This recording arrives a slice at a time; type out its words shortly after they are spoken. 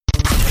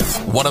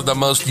One of the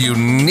most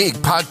unique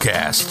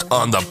podcasts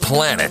on the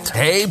planet.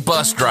 Hey,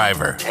 Bus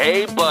Driver.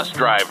 Hey, Bus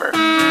Driver.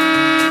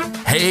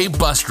 Hey,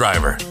 Bus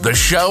Driver, the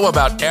show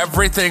about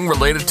everything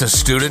related to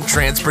student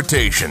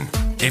transportation.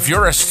 If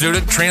you're a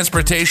student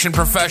transportation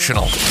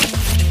professional,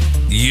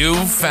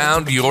 you've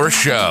found your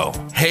show.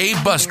 Hey,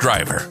 Bus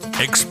Driver,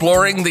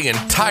 exploring the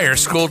entire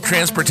school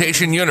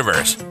transportation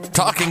universe,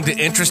 talking to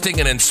interesting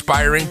and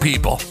inspiring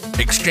people,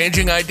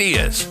 exchanging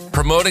ideas,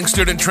 promoting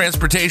student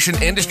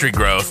transportation industry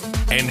growth,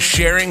 and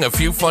sharing a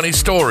few funny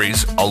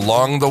stories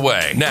along the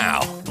way.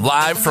 Now,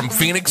 live from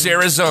Phoenix,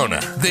 Arizona,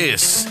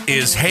 this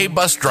is Hey,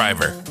 Bus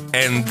Driver,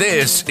 and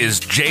this is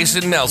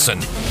Jason Nelson.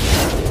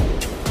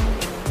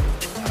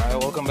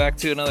 Welcome back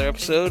to another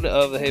episode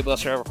of the Hey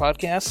Bus Driver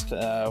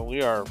podcast.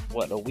 We are,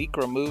 a week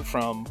removed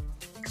from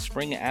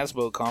Spring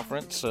ASBO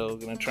Conference, so we're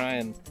going to try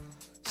and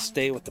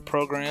stay with the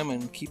program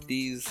and keep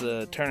these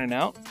turning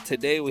out.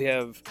 Today we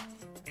have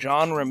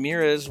John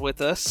Ramirez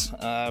with us.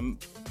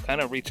 Kind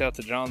of reached out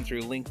to John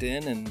through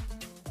LinkedIn and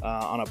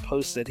on a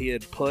post that he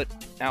had put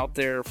out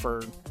there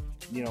for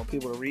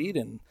people to read,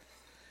 and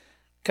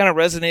kind of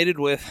resonated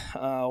with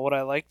what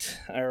I liked,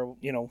 or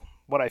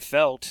what I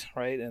felt,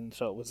 right? And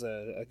so it was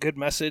a good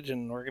message,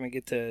 and we're going to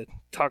get to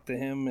talk to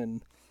him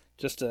in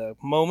just a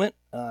moment.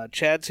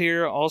 Chad's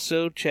here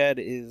also. Chad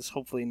is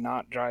hopefully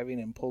not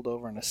driving and pulled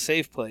over in a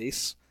safe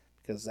place,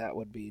 because that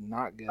would be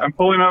not good. I'm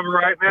pulling over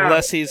right now.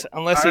 Unless he's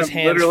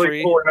hands-free. I'm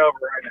literally pulling over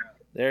right now.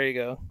 There you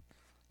go.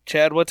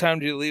 Chad, what time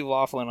did you leave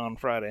Laughlin on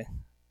Friday?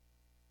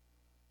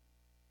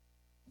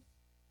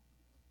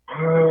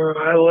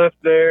 I left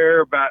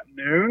there about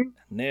noon.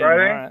 Noon,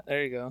 Friday. All right,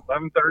 there you go.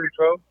 11:30,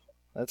 12.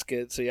 That's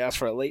good. So you asked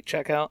for a late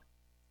checkout?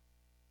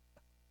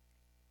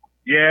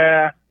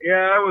 Yeah,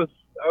 I was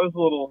a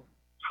little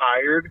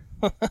tired.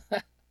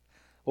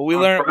 Well, we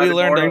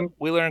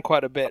learned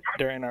quite a bit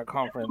during our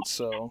conference.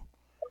 So,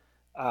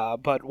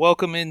 but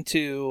welcome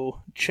into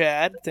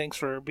Chad. Thanks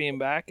for being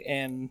back,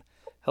 and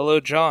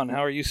hello, John.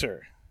 How are you,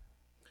 sir?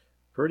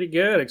 Pretty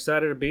good.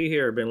 Excited to be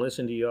here. Been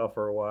listening to y'all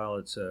for a while.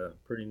 It's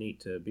pretty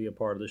neat to be a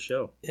part of the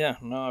show. Yeah,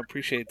 no, I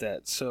appreciate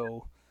that.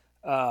 So,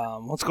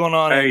 what's going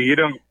on? Hey, you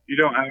don't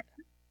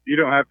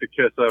have to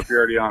kiss up. You're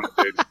already on it,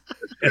 dude.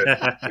 It's good.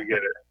 We get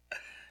it.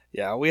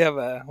 Yeah, we have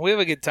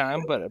a good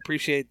time, but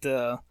appreciate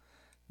the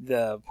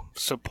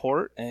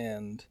support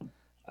and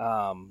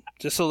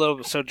just a little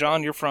bit. So,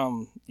 John,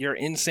 you're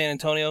in San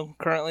Antonio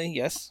currently,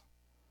 yes?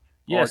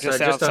 Yes, just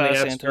just on outside the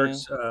San Antonio?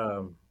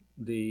 outskirts,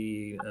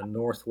 the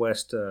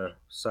northwest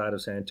side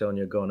of San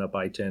Antonio, going up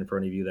I-10 for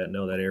any of you that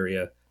know that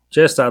area.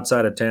 Just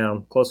outside of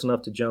town, close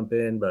enough to jump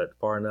in, but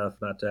far enough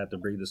not to have to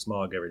breathe the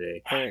smog every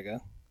day. There you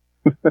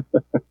go.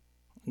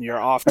 You're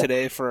off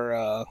today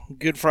for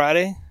Good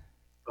Friday?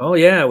 Oh,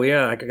 yeah.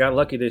 I got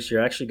lucky this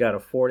year. I actually got a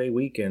 4-day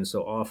weekend,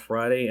 so off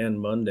Friday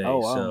and Monday. Oh,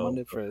 wow. So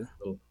Monday for...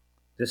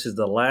 This is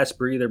the last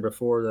breather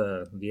before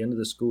the end of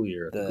the school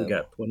year. I think we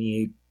got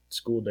 28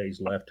 school days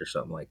left or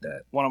something like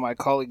that. One of my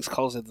colleagues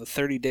calls it the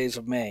 30 days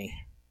of May.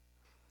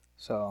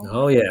 So.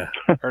 Oh, yeah.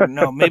 Or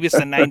no, maybe it's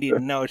the 90.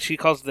 No, she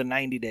calls it the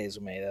 90 days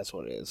of May. That's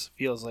what it is.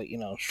 Feels like,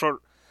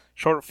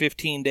 short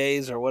 15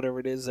 days or whatever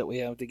it is that we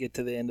have to get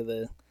to the end of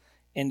the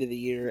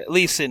year. At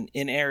least in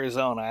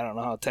Arizona. I don't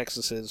know how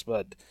Texas is,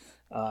 but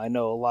I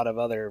know a lot of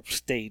other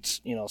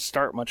states,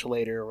 start much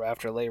later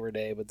after Labor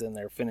Day, but then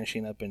they're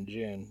finishing up in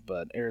June.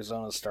 But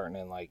Arizona's starting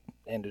in like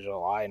end of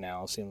July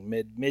now. It's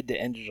mid to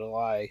end of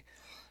July,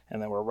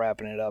 and then we're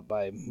wrapping it up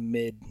by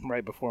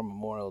right before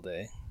Memorial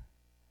Day.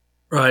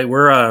 Right,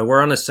 we're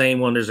on the same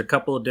one. There's a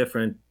couple of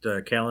different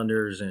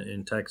calendars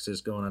in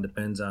Texas going on.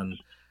 Depends on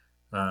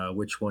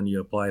which one you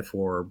apply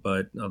for.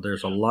 But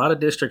there's a lot of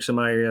districts in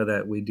my area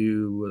that we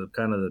do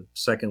kind of the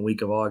second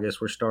week of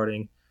August. We're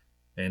starting,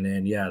 and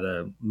then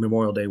the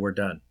Memorial Day we're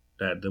done.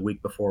 That the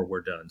week before we're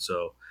done.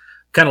 So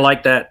kind of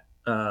like that.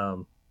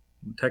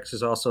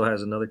 Texas also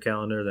has another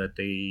calendar that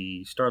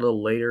they start a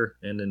little later,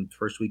 and then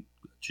first week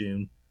of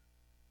June.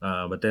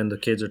 But then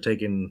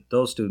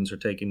those students are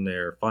taking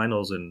their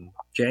finals in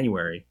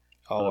January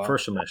for the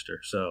first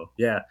semester. So,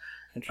 I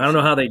don't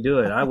know how they do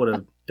it. I would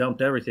have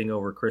dumped everything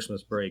over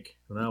Christmas break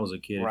when I was a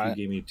kid. Right. If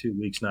you gave me 2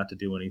 weeks not to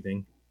do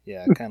anything.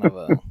 Yeah, kind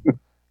of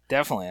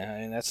definitely.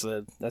 I mean, that's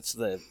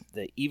the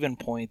even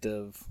point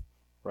of,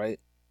 right,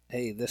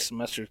 hey, this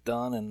semester's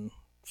done, and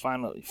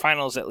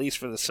finals at least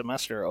for the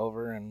semester are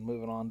over, and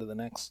moving on to the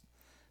next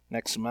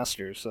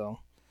semester. So,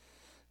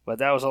 but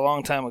that was a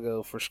long time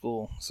ago for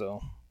school,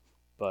 so...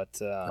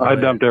 But I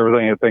dumped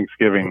everything at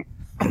Thanksgiving.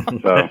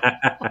 So.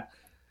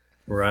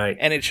 Right.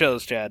 And it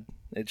shows, Chad.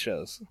 It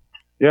shows.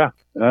 Yeah.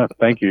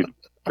 Thank you.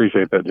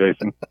 Appreciate that,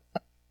 Jason.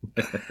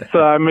 So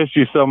I missed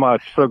you so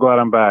much. So glad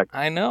I'm back.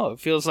 I know. It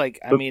feels like,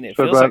 feels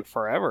like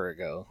forever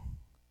ago.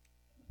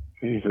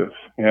 Jesus.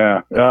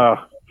 Yeah.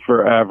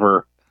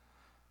 Forever.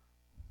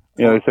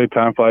 Yeah, they say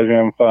time flies when you're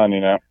having fun,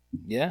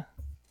 Yeah.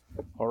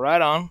 Well,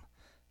 right on.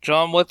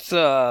 John, what's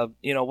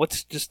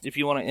just, if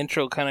you want to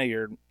intro kind of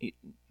your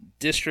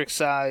district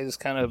size,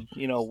 kind of,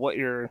 what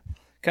your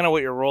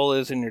role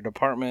is in your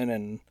department,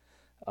 and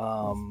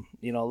a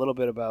little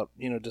bit about,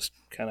 just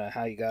kind of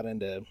how you got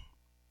into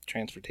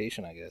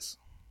transportation, I guess.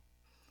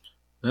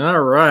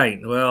 All right.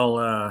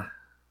 Well,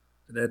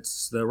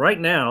 that's right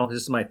now.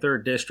 This is my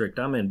third district.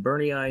 I'm in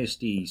Bernie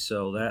ISD,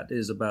 so that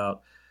is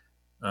about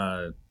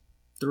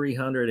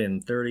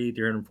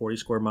 340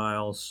 square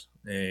miles,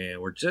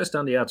 and we're just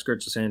on the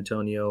outskirts of San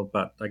Antonio.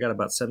 I got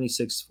about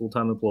 76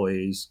 full-time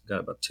employees. Got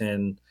about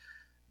 10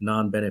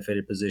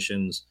 non-benefited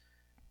positions.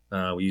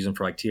 We use them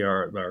for like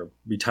our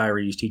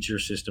retirees, teacher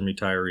assistant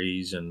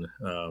retirees, and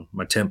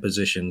my temp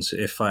positions.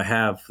 If I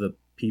have the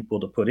people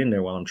to put in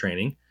there while I'm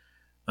training,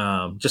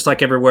 just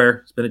like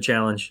everywhere, it's been a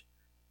challenge.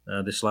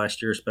 This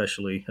last year,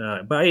 especially.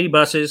 About 80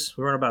 buses.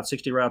 We're on about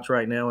 60 routes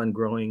right now and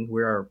growing.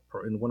 We are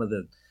in one of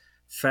the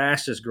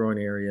fastest growing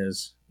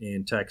areas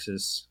in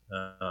Texas,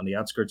 on the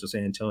outskirts of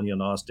San Antonio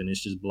and Austin.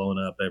 It's just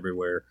blowing up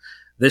everywhere.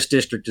 This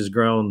district has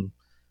grown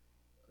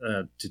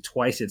to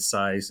twice its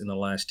size in the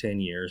last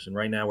 10 years. And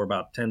right now we're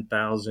about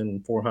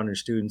 10,400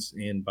 students.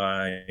 And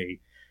by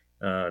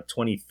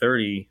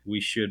 2030,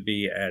 we should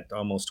be at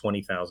almost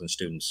 20,000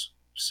 students.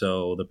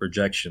 So the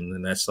projection,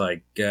 and that's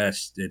like,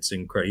 gosh, it's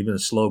incredible. Even the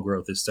slow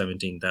growth is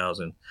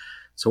 17,000.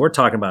 So we're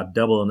talking about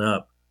doubling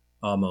up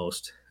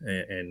almost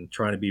and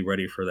trying to be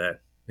ready for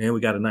that. And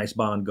we got a nice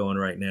bond going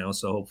right now.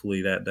 So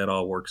hopefully that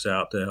all works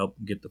out to help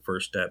get the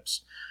first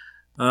steps.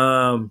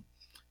 I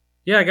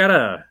got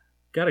a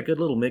good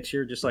little mix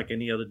here, just like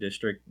any other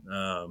district.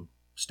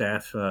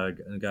 Staff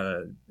got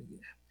a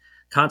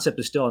concept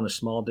is still in a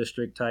small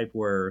district type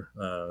where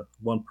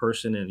one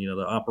person and,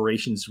 the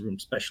operations room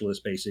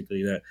specialist,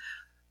 basically, that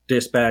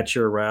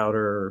dispatcher,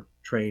 router,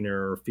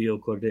 trainer,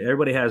 field clerk,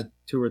 everybody has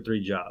 2 or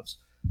 3 jobs.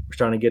 We're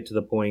trying to get to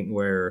the point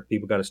where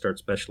people got to start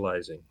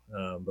specializing.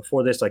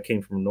 Before this, I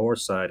came from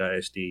Northside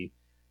ISD,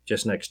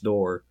 just next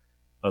door.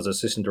 I was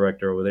assistant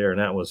director over there, and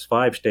that was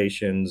 5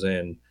 stations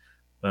and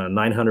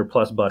 900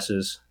 plus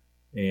buses.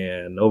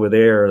 And over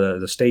there,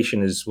 the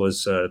station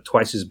was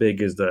twice as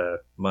big as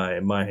my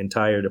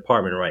entire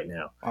department right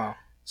now. Wow.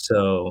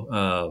 So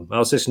I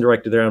was assistant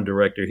director there. I'm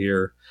director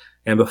here.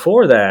 And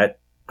before that,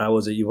 I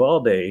was at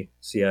Uvalde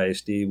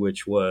CISD,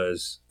 which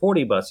was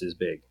 40 buses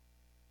big,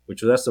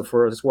 that's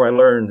where I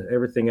learned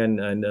everything I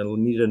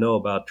needed to know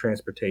about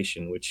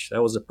transportation, which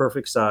that was the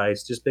perfect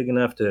size, just big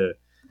enough to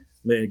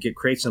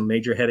create some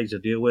major headaches to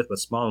deal with, but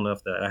small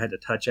enough that I had to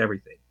touch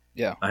everything.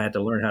 Yeah. I had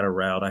to learn how to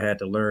route. I had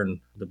to learn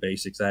the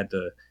basics. I had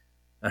to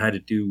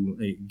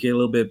get a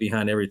little bit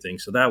behind everything.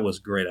 So that was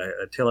great.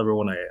 I tell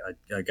everyone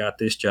I got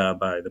this job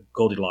by the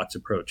Goldilocks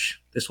approach.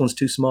 This one's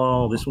too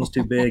small. This one's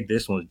too big.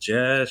 This one's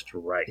just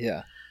right.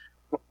 Yeah.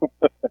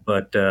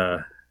 But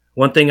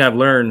one thing I've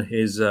learned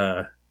is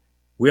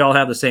we all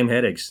have the same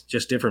headaches,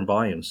 just different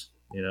volumes.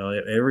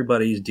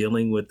 Everybody's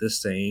dealing with the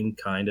same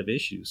kind of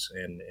issues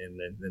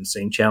and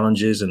same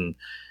challenges, and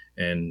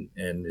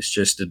it's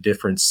just a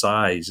different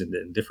size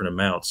and different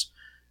amounts.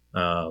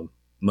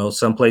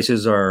 Some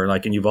places are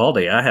like in Uvalde.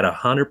 I had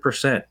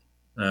 100%.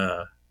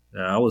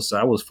 I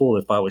was full.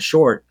 If I was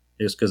short,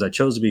 it's because I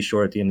chose to be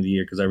short at the end of the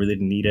year because I really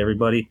didn't need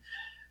everybody.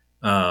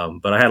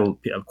 But I had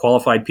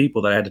qualified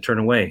people that I had to turn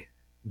away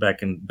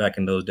back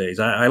in those days.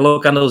 I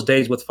look on those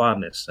days with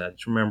fondness. I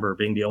just remember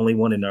being the only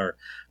one in our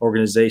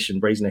organization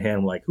raising a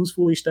hand like, who's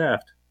fully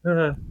staffed?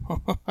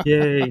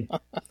 Yay.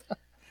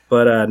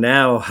 But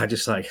now I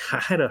just I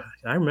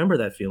remember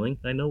that feeling.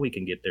 I know we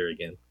can get there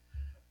again.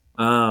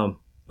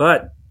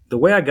 But the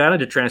way I got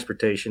into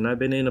transportation, I've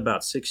been in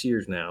about 6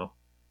 years now.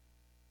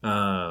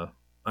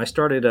 I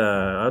started,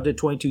 I did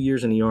 22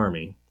 years in the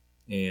Army,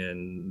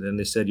 and then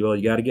they said, well,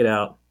 you got to get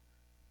out.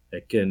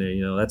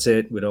 That's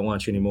it. We don't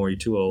want you anymore. You're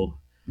too old.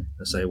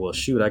 I say, well,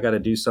 shoot, I got to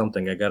do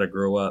something. I got to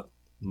grow up.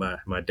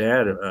 My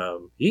dad,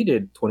 he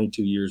did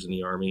 22 years in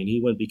the Army, and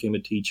he became a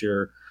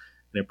teacher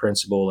and a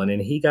principal, and then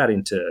he got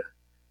into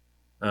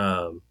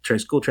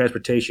school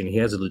transportation. He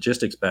has a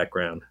logistics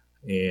background,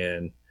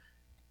 and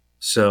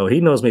so he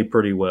knows me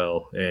pretty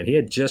well. And he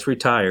had just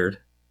retired,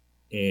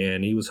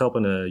 and he was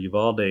helping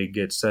Uvalde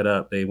get set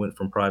up. They went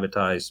from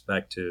privatized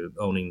back to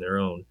owning their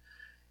own.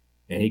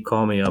 And he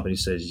called me up and he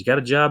says, "You got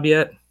a job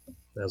yet?"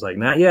 I was like,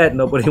 "Not yet.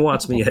 Nobody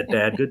wants me yet,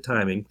 Dad. Good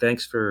timing.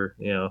 Thanks for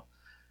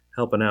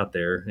helping out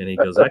there." And he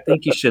goes, "I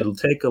think you should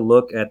take a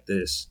look at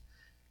this."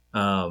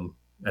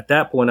 At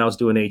that point, I was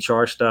doing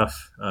HR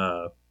stuff.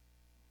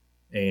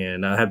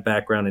 And I have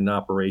background in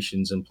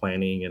operations and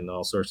planning and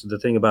all sorts. The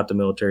thing about the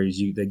military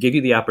is they give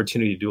you the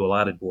opportunity to do a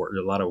lot of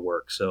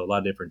work, so a lot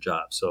of different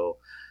jobs. So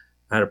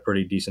I had a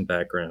pretty decent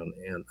background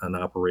on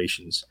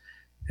operations.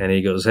 And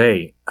he goes,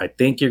 "Hey, I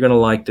think you're going to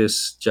like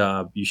this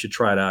job. You should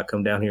try it out.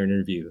 Come down here and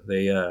interview."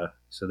 They're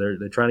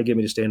trying to get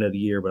me to stay another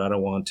year, but I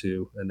don't want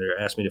to. And they're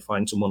asking me to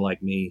find someone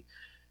like me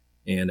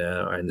and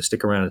to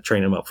stick around and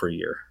train them up for a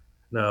year.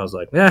 And I was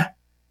like,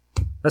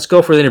 let's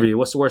go for the interview.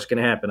 What's the worst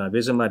going to happen? I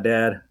visit my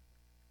dad.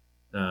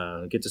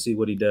 Get to see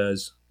what he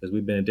does, because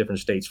we've been in different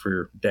states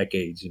for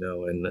decades,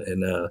 and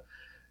that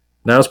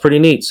was pretty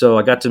neat. So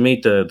I got to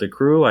meet the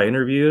crew. I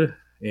interviewed,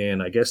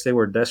 and I guess they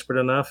were desperate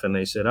enough, and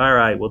they said, "All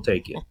right, we'll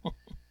take you."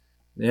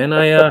 And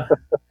I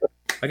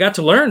got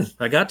to learn.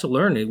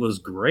 It was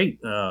great.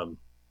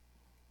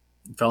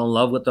 fell in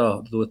love with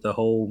the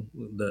whole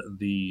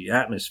the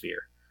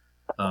atmosphere.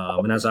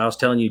 And as I was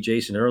telling you,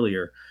 Jason,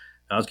 earlier,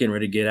 I was getting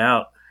ready to get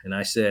out, and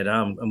I said,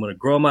 I'm going to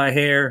grow my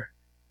hair.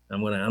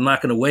 I'm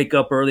not going to wake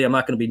up early. I'm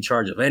not going to be in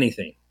charge of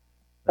anything.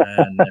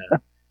 And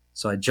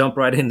so I jumped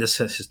right into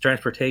this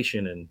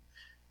transportation, and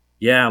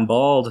yeah, I'm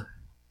bald,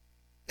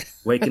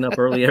 waking up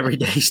early every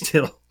day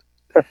still.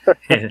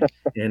 and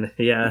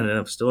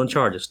I'm still in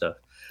charge of stuff.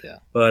 Yeah.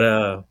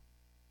 But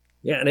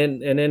yeah,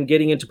 and then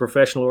getting into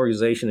professional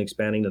organization,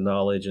 expanding the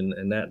knowledge,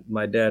 and that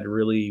my dad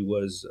really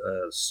was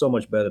so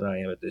much better than I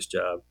am at this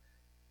job,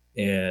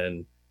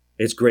 and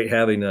it's great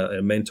having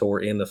a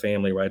mentor in the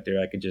family right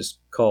there. I could just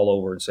call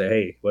over and say,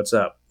 "Hey, what's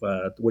up?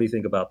 What do you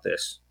think about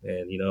this?"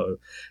 And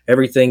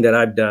everything that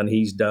I've done,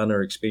 he's done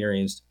or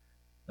experienced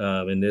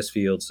in this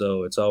field,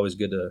 so it's always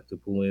good to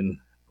pull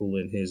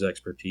in his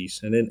expertise.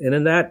 And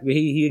in that,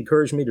 he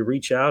encouraged me to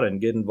reach out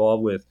and get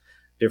involved with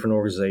different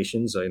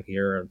organizations in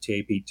here on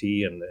TAPT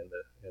and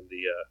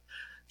the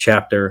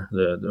chapter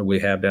that we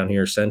have down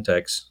here,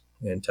 Centex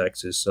in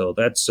Texas. So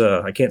that's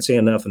I can't say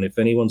enough. And if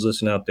anyone's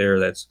listening out there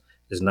that's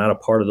is not a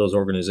part of those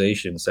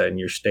organizations that in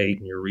your state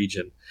and your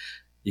region,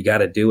 you got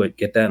to do it.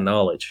 Get that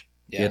knowledge.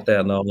 Yeah. Get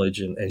that knowledge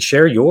and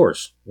share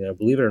yours.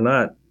 Believe it or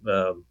not,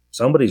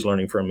 somebody's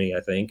learning from me,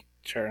 I think.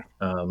 Sure.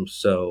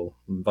 So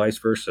vice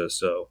versa.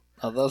 So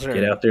those are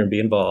get out there and be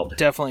involved.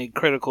 Definitely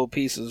critical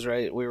pieces,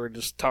 right? We were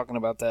just talking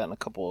about that in a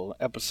couple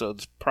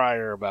episodes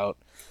prior about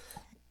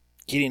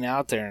getting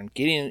out there and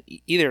getting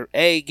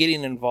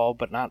involved,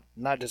 but not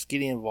just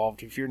getting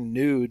involved. If you're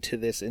new to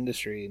this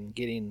industry and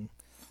getting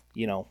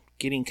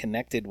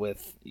connected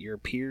with your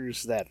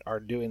peers that are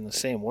doing the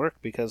same work,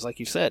 because like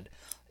you said,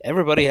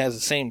 everybody has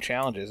the same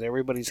challenges.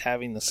 Everybody's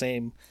having the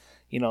same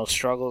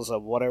struggles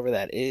of whatever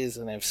that is.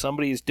 And if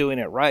somebody's doing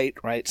it right,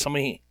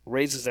 somebody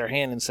raises their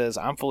hand and says,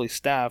 I'm fully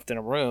staffed in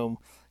a room,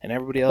 and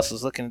everybody else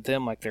is looking at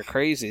them like they're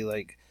crazy,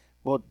 like,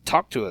 well,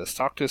 talk to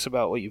us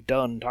about what you've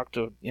done. Talk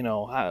to,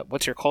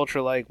 what's your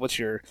culture like? What's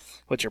your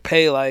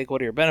pay like?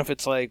 What are your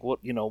benefits like?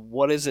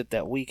 What is it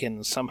that we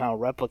can somehow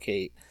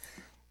replicate?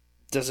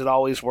 Does it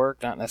always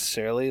work? Not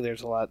necessarily.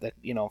 There's a lot that,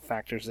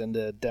 factors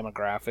into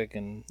demographic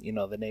and,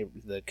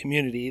 the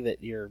community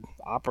that you're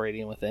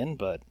operating within,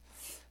 but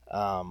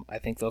I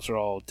think those are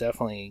all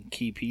definitely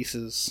key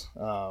pieces,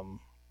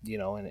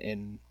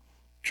 in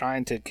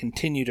trying to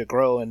continue to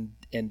grow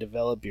and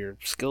develop your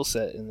skill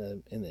set in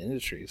the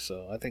industry.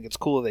 So I think it's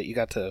cool that you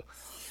got to,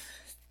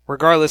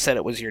 regardless that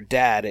it was your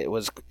dad,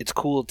 it's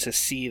cool to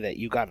see that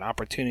you got an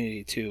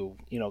opportunity to,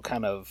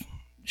 kind of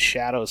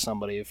shadow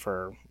somebody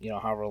for,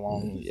 however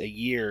long, a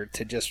year,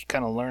 to just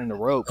kind of learn the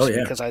ropes. Oh,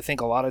 yeah. Because I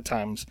think a lot of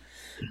times,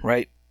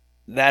 right,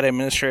 that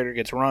administrator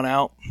gets run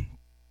out.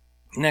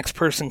 Next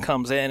person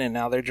comes in, and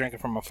now they're drinking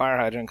from a fire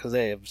hydrant because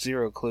they have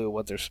zero clue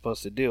what they're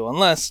supposed to do,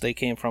 unless they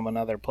came from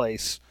another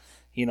place,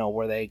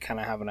 where they kind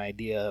of have an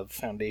idea of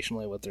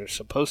foundationally what they're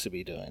supposed to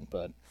be doing.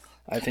 But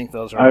I think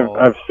those are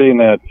I've seen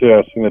that too.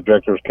 I've seen the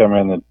directors come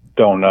in that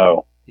don't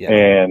know,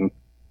 and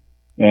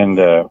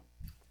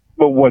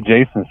but what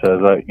Jason says,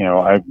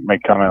 I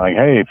make comment like,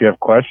 hey, if you have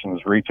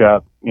questions, reach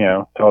out,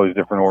 to all these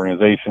different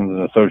organizations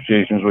and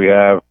associations we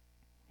have.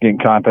 Get in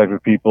contact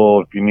with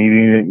people. If you need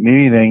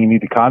anything, you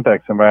need to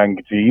contact somebody. I can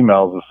get you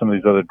emails with some of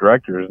these other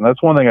directors. And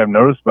that's one thing I've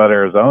noticed about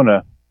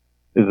Arizona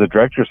is the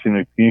directors seem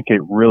to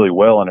communicate really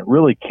well. And it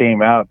really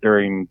came out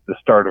during the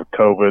start of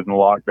COVID and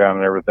lockdown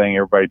and everything.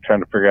 Everybody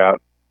trying to figure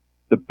out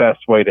the best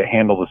way to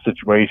handle the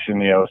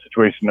situation, a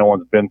situation no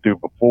one's been through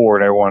before.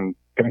 And everyone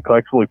kind of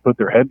collectively put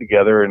their head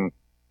together and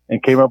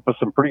came up with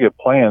some pretty good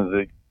plans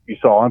that you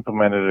saw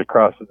implemented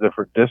across the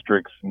different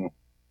districts.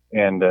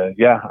 And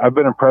I've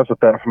been impressed with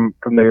that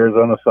from the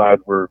Arizona side,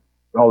 where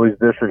all these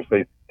districts,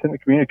 they tend to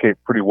communicate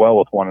pretty well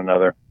with one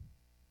another.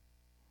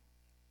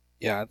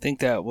 Yeah, I think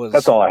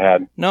that's all I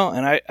had. No,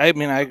 and I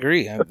mean, I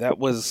agree. That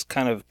was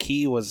kind of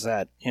key, was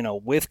that,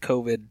 with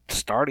COVID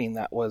starting,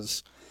 that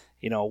was,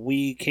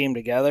 we came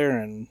together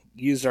and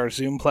used our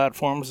Zoom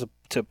platforms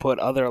to put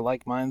other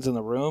like minds in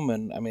the room.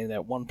 And I mean,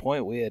 at one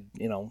point we had,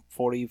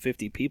 40,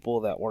 50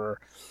 people that were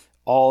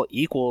all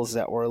equals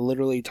that were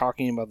literally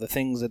talking about the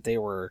things that they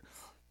were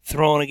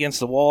throwing against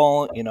the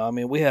wall.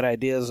 We had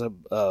ideas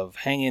of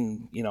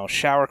hanging,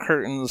 shower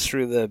curtains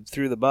through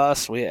the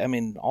bus.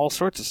 All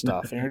sorts of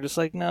stuff. And you're just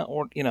like, no,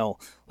 or,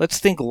 let's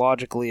think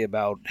logically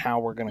about how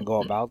we're going to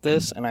go about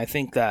this. And I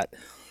think that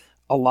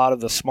a lot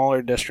of the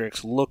smaller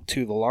districts looked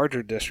to the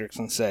larger districts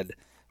and said,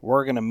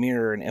 we're going to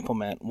mirror and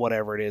implement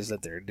whatever it is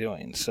that they're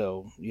doing.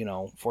 So,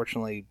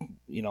 fortunately,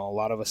 a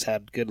lot of us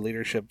had good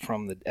leadership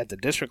at the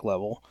district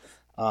level.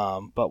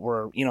 But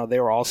they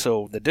were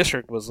also, the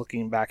district was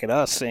looking back at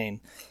us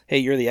saying, hey,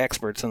 you're the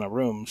experts in the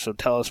room, so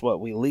tell us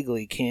what we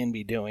legally can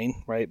be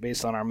doing, right,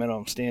 based on our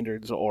minimum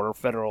standards or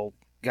federal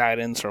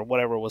guidance or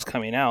whatever was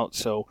coming out.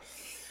 So,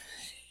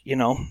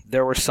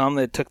 there were some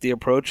that took the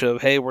approach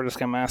of, hey, we're just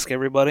going to mask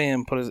everybody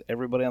and put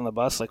everybody on the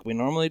bus like we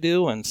normally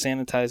do and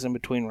sanitize in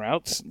between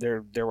routes.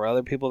 There were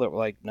other people that were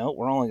like, no,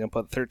 we're only going to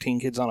put 13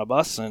 kids on a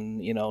bus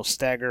and,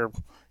 stagger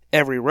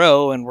every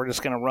row and we're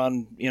just going to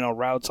run,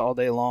 routes all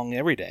day long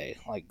every day.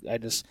 Like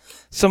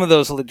some of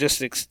those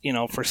logistics,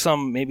 for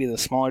some, maybe the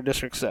smaller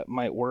districts that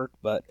might work,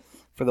 but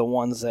for the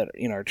ones that,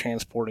 are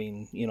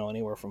transporting,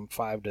 anywhere from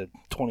 5 to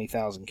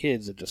 20,000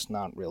 kids, it's just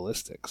not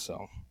realistic.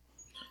 So.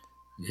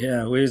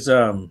 Yeah, it was,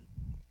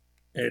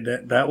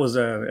 that was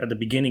at the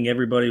beginning,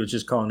 everybody was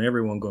just calling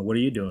everyone going, what are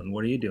you doing?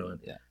 What are you doing?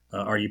 Yeah.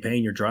 Are you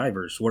paying your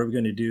drivers? What are we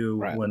going to do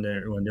when they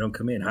don't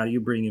come in? How do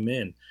you bring them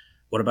in?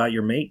 What about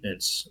your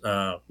maintenance?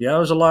 There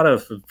was a lot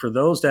of, for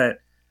those that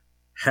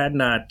had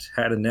not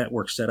had a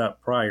network set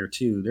up prior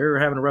to, they were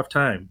having a rough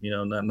time,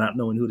 not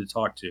knowing who to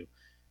talk to.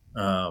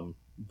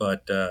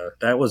 But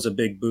that was a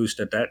big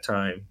boost at that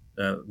time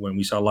when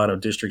we saw a lot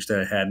of districts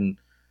that hadn't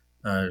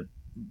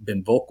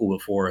been vocal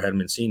before, hadn't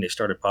been seen. They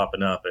started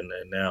popping up, and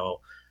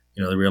now,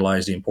 they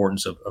realize the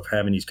importance of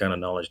having these kind of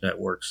knowledge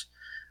networks.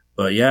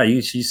 But yeah,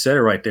 you said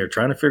it right there.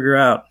 Trying to figure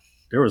out,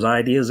 there was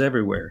ideas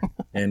everywhere,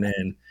 and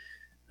then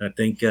I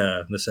think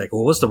it's like,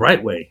 well, what's the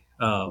right way?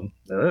 That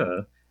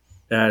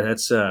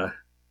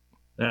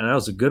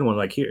was a good one.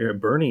 Like here at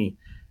Boerne,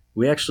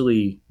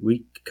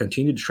 we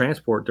continued to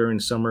transport during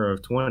the summer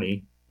of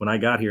 20. When I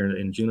got here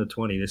in June of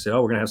 20, they said,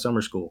 "Oh, we're gonna have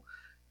summer school."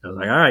 I was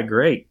like, "All right,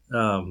 great."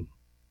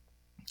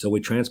 So we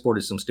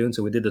transported some students,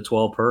 and we did the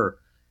 12 per.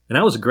 And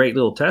that was a great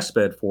little test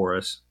bed for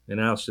us. And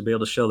now to be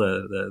able to show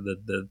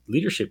the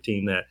leadership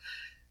team that,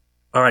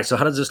 all right, so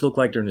how does this look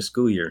like during the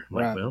school year? I'm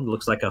like, well, it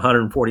looks like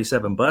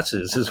 147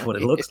 buses is what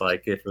it looks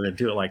like if we're going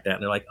to do it like that.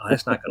 And they're like, oh,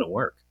 that's not going to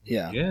work.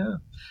 Yeah.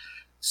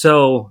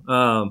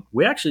 So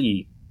we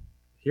actually,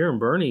 here in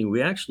Boerne,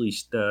 we actually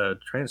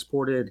kept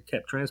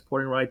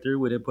transporting right through.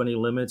 We didn't put any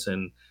limits,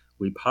 and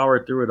we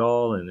powered through it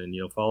all, and then,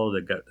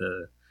 followed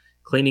the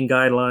cleaning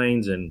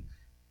guidelines, and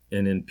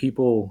then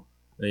people,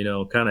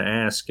 kind of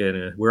ask,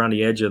 and we're on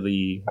the edge of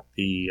the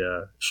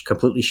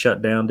completely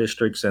shut down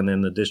districts, and then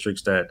the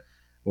districts that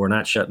were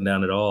not shutting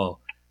down at all.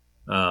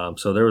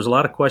 So there was a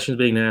lot of questions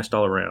being asked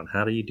all around.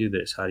 How do you do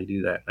this? How do you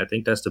do that? I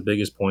think that's the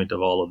biggest point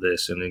of all of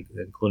this, and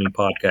including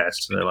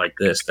podcasts like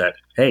this, that,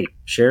 hey,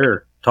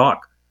 share,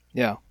 talk.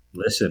 Yeah.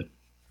 Listen.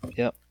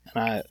 Yep.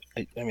 And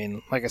I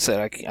mean, like I said,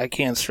 I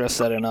can't stress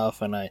that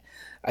enough. And I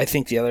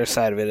think the other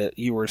side of it,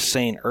 you were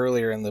saying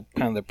earlier in the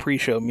kind of the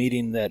pre-show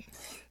meeting that,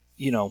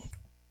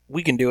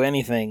 we can do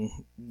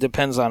anything.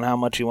 Depends on how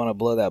much you want to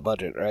blow that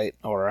budget, right?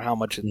 Or how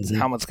much it's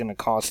going to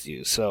cost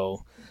you.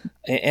 So,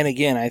 and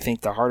again, I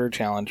think the harder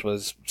challenge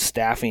was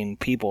staffing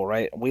people,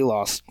 right? We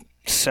lost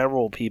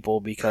several people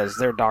because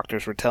their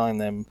doctors were telling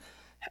them,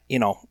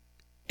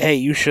 hey,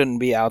 you shouldn't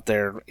be out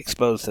there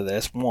exposed to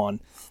this. One,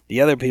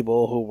 the other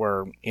people who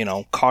were,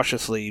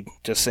 cautiously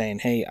just saying,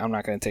 hey, I'm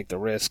not going to take the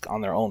risk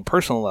on their own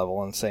personal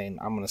level and saying,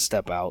 I'm going to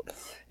step out.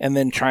 And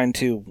then trying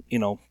to,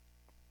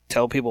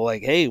 tell people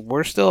like, hey,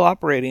 we're still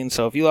operating.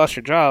 So if you lost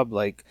your job,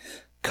 like,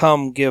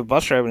 come give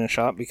bus driving a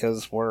shot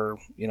because we're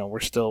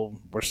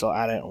still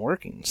at it and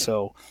working.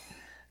 So,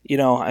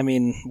 I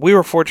mean, we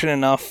were fortunate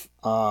enough.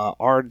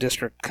 Our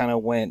district kind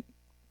of went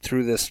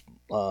through this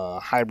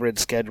hybrid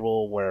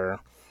schedule where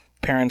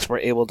parents were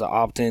able to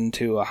opt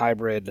into a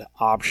hybrid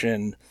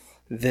option.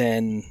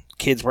 Then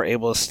kids were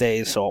able to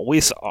stay. So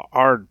we saw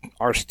our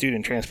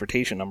student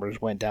transportation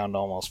numbers went down to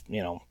almost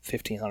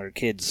 1,500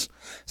 kids.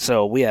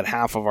 So we had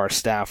half of our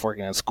staff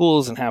working at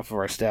schools and half of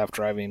our staff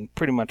driving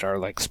pretty much our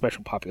like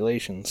special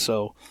population.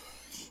 So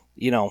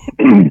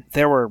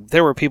there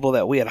were people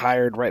that we had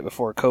hired right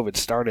before COVID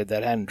started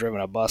that hadn't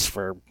driven a bus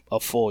for a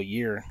full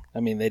year. I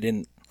mean, they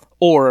didn't,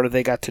 or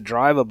they got to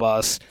drive a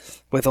bus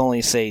with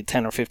only say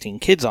 10 or 15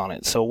 kids on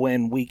it. So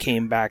when we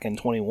came back in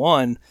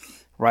 21,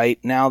 right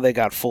now they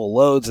got full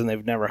loads and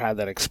they've never had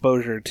that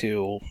exposure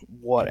to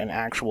what an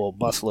actual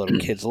busload of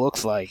kids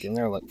looks like, and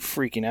they're like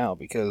freaking out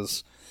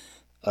because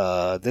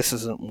this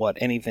isn't what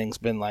anything's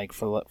been like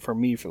for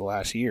me for the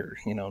last year.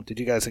 Did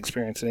you guys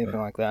experience anything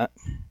like that?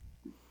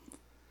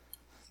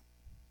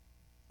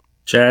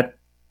 Chad?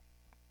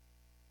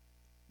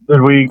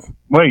 Did we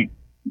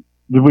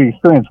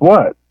experience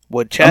what?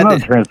 What Chad I'm not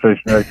did. a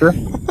transportation director.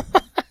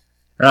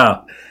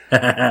 Oh.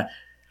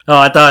 Oh,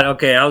 I thought,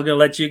 okay, I was going to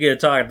let you get a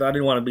talk. I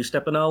didn't want to be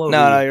stepping all over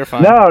No, you. you're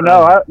fine.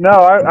 I'll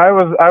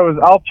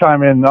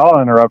chime in.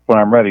 I'll interrupt when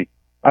I'm ready.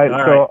 I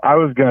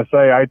was going to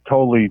say, I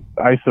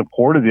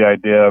supported the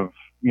idea of,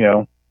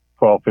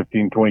 12,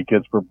 15, 20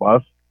 kids per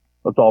bus.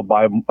 Let's all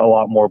buy a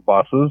lot more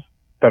buses.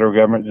 Federal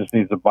government just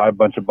needs to buy a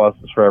bunch of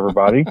buses for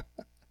everybody.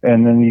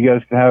 And then you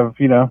guys can have,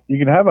 you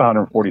can have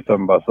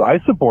 147 buses. I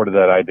supported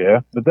that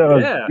idea, but that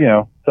was,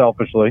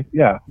 selfishly.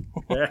 Yeah.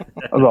 I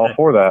was all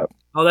for that.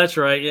 Oh, that's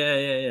right.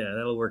 Yeah.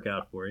 That'll work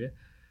out for you.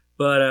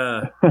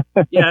 But,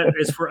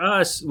 as for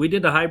us, we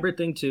did the hybrid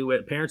thing too.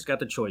 Parents got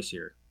the choice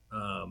here.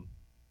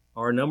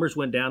 Our numbers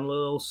went down a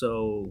little,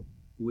 so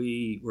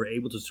we were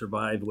able to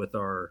survive with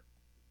our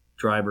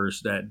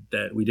drivers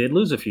that we did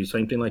lose a few.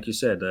 Same thing like you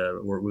said.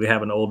 We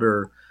have an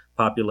older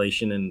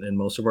population in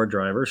most of our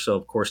drivers, so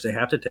of course they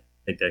have to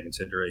take that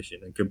consideration,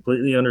 and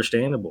completely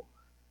understandable.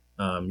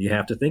 You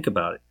have to think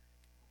about it.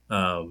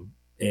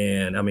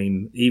 And I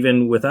mean,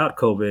 even without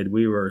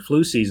COVID,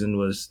 flu season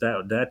was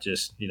that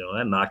just,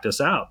 that knocked us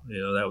out.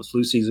 That was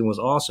flu season was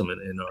awesome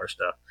in our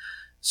stuff.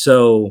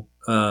 So,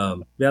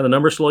 the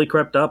numbers slowly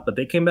crept up, but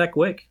they came back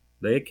quick.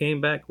 By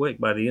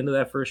the end of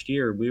that first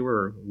year, we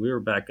were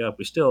back up.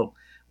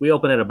 We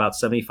opened at about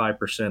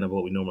 75% of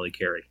what we normally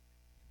carry.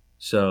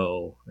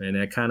 So, and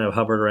that kind of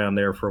hovered around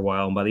there for a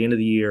while. And by the end of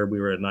the year, we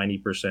were at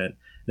 90%.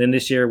 Then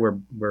this year,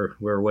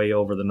 we're way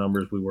over the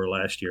numbers we were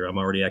last year. I'm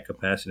already at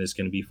capacity. It's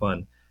going to be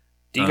fun.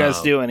 Do you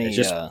guys do any?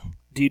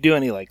 Do you do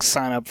any like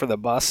sign up for the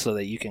bus so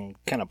that you can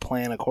kind of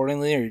plan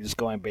accordingly, or are you just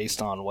going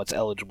based on what's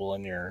eligible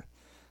in your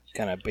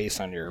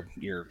based on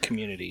your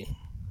community?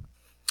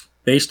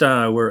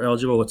 We're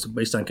eligible. It's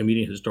based on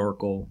community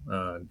historical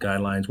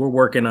guidelines. We're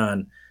working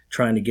on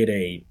trying to get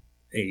a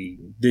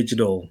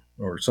digital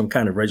or some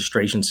kind of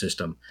registration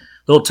system.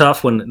 A little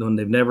tough when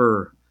they've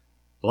never.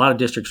 A lot of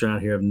districts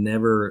around here have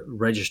never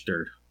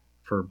registered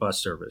for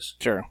bus service.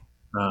 Sure.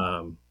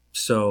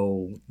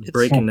 So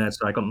breaking that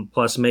cycle,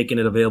 plus making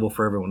it available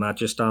for everyone, not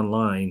just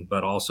online,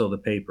 but also the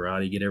paper. How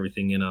do you get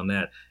everything in on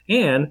that?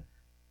 And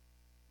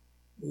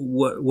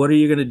what are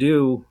you going to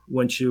do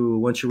once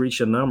you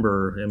reach a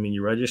number? I mean,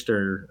 you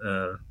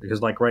register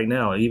because like right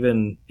now,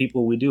 even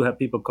we do have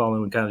people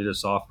calling. We kind of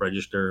just soft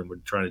register and we're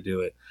trying to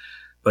do it.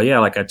 But yeah,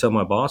 like I tell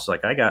my boss,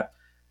 like I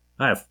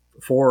have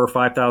 4,000 or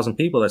 5,000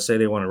 people that say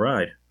they want to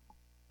ride.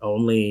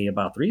 Only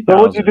about 3,000.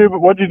 So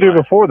what'd you do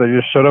before? They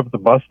just showed up at the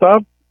bus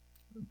stop?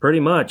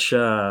 Pretty much.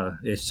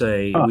 We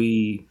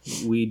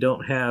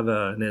don't have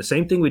the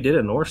same thing we did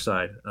at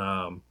Northside.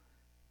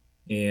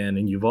 And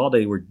in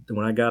Uvalde,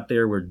 when I got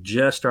there, we're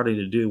just starting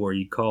to do where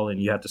you call in,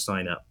 you have to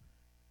sign up.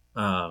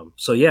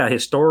 So yeah,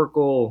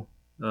 historical,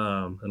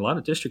 a lot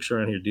of districts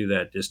around here do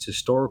that. Just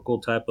historical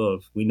type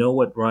of, we know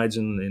what rides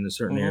in a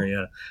certain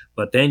area,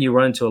 but then you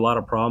run into a lot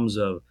of problems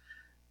of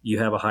you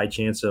have a high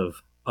chance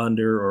of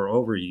under or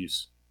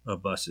overuse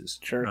of buses.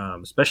 Sure.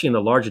 Especially in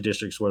the larger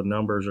districts where the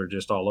numbers are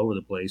just all over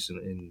the place.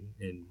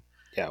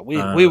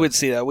 We would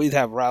see that. We'd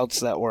have routes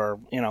that were,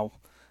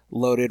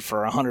 loaded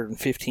for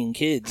 115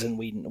 kids, and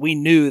we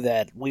knew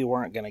that we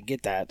weren't going to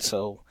get that.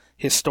 So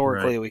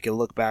historically, we could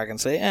look back and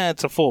say,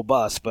 it's a full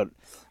bus, but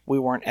we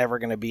weren't ever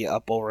going to be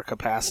up over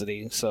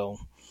capacity. So,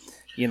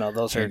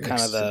 those are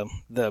kind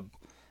of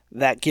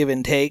that give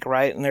and take,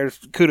 right? And there's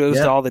kudos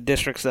to all the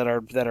districts that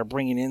are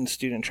bringing in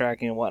student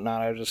tracking and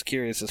whatnot. I was just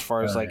curious as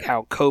far as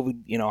how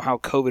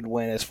COVID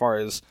went as far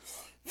as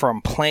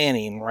from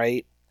planning,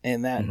 right?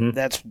 And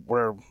that's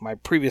where my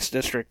previous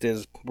district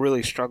is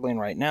really struggling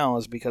right now,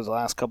 is because the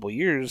last couple of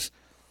years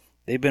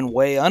they've been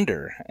way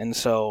under. And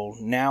so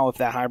now if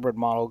that hybrid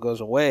model goes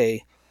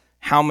away,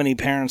 how many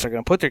parents are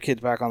going to put their kids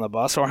back on the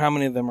bus, or how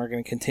many of them are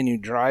going to continue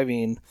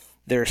driving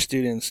their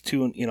students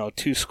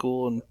to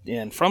school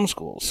and from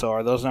school? So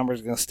are those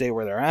numbers going to stay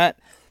where they're at?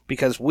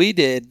 Because we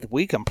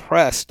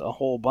compressed a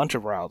whole bunch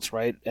of routes,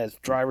 right? As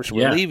drivers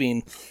were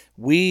leaving,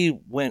 we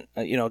went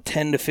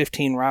 10 to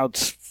 15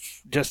 routes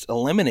just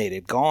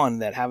eliminated, gone,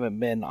 that haven't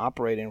been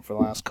operating for the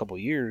last couple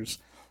of years.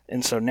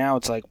 And so now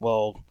it's like,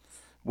 well,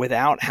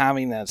 without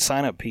having that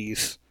sign up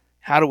piece,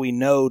 how do we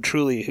know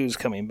truly who's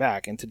coming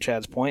back? And to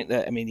Chad's point,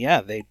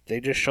 they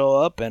just show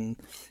up, and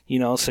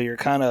so you're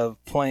kind of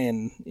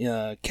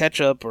playing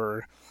catch up,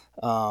 or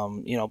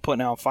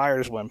putting out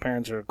fires when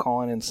parents are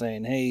calling and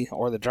saying, hey,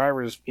 or the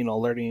drivers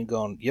alerting you,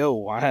 going,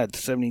 yo, I had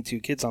 72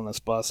 kids on this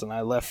bus and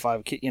I left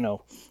 5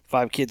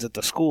 kids at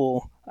the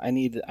school. I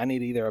need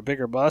either a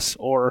bigger bus,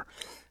 or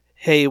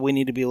hey, we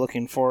need to be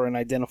looking for and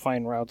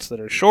identifying routes that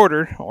are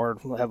shorter or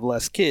have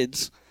less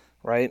kids,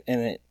 right?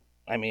 And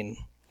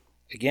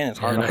again, it's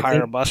hard to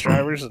hire bus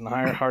drivers and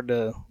hard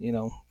to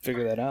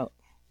figure that out.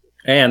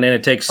 And then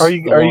it takes. Are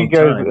you guys?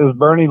 Is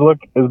Bernie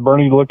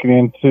looking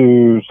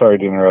into? Sorry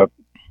to interrupt.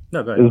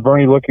 No, go ahead. Is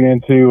Bernie looking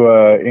into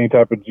any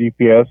type of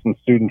GPS and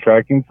student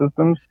tracking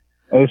systems?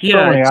 There's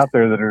so many out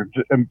there that are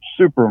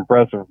super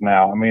impressive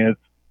now. I mean,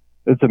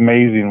 it's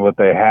amazing what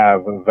they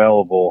have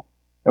available.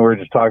 And we were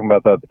just talking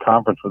about that at the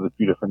conference with a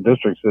few different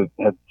districts that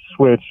had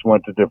switched,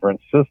 went to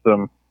different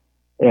system,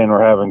 and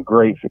we're having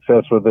great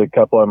success with it. A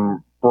couple of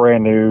them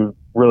brand new,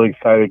 really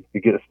excited to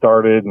get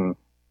started. And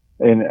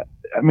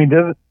I mean,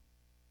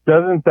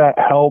 doesn't that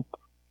help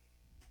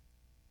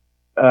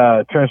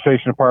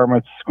transportation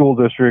departments, school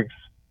districts?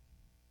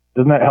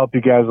 Doesn't that help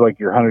you guys, like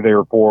your 100-day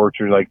reports,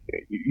 or like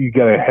you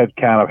got a head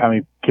count of how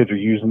many kids are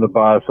using the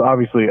bus?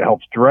 Obviously, it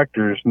helps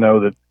directors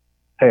know that,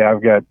 hey,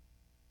 I've got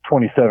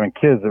 27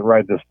 kids that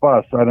ride this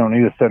bus. So I don't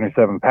need a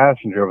 77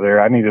 passenger over there.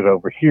 I need it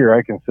over here.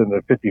 I can send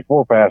a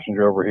 54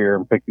 passenger over here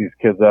and pick these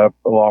kids up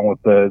along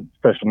with the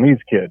special needs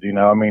kids.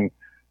 I mean,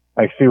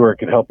 I see where it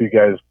could help you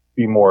guys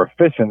be more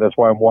efficient. That's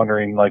why I'm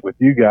wondering, like with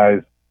you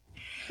guys,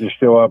 you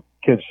show up,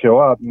 kids show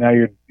up. Now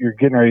you're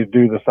getting ready to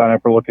do the sign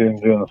up, or looking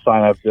into doing the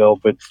sign up deal,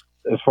 but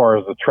as far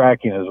as the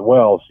tracking as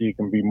well, so you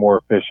can be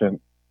more efficient.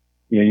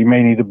 You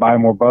may need to buy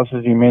more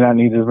buses. You may not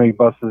need as many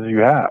buses as you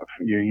have.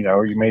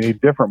 Or you may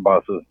need different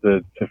buses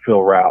to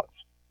fill routes.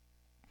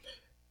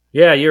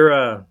 Yeah,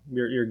 you're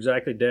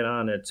exactly dead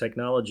on. It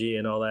technology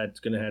and all that's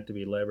going to have to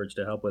be leveraged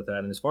to help with that.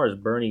 And as far as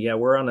Bernie, yeah,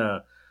 we're on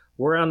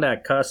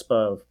that cusp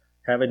of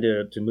having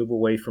to move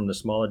away from the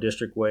smaller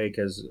district way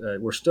because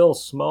we're still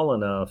small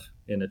enough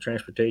in the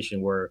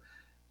transportation where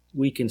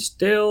we can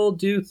still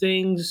do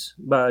things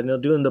by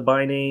doing the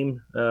by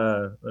name,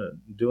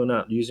 doing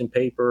not using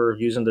paper,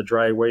 using the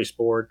dry erase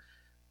board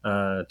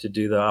to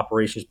do the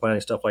operations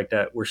planning stuff like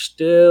that. We're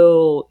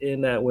still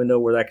in that window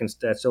where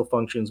that still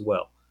functions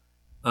well.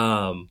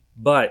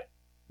 But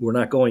we're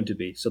not going to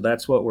be. So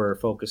that's what we're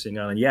focusing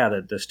on. And yeah,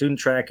 the student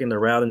tracking, the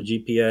routing,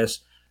 the GPS,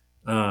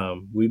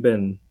 we've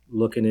been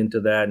looking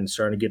into that and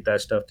starting to get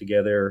that stuff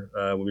together.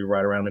 We'll be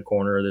right around the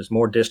corner. There's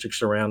more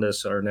districts around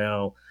us are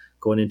now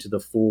going into the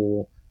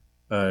full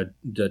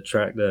the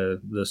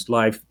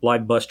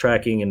live bus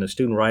tracking and the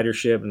student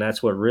ridership, and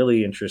that's what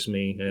really interests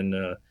me. And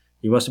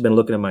you must have been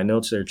looking at my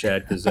notes there,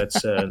 Chad, because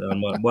that's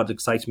what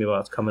excites me about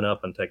what's coming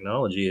up on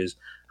technology is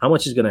how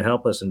much is going to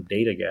help us in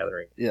data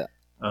gathering. Yeah.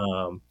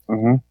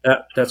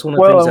 That's one of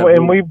the things.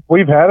 And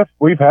we've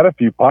had a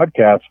few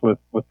podcasts with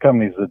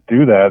companies that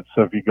do that.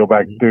 So if you go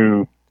back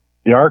through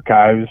the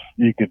archives,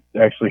 you could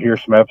actually hear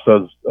some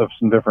episodes of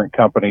some different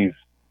companies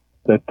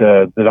that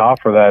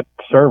offer that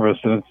service,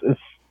 and it's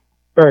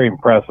very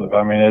impressive.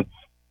 I mean,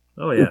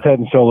 it's head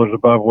and shoulders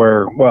above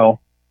where.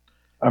 Well,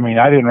 I mean,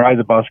 I didn't ride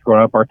the bus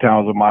growing up. Our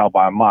town was a mile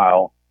by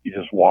mile. You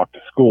just walk to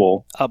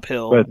school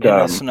uphill in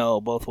the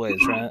snow both ways,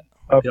 right?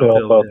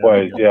 Uphill both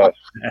ways, yes.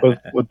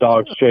 with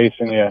dogs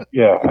chasing you.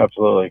 Yeah,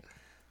 absolutely.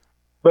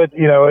 But,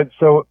 it's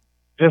so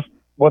just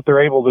what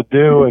they're able to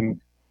do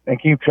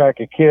and keep track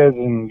of kids.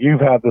 And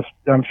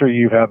I'm sure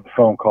you've had the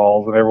phone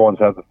calls and everyone's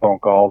had the phone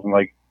calls and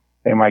like,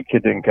 hey, my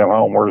kid didn't come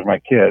home. Where's my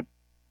kid?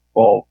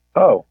 Well,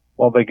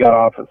 they got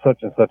off at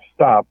such and such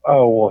stop.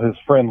 Oh, well, his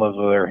friend lives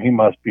over there. He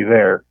must be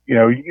there.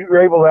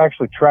 You're able to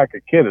actually track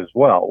a kid as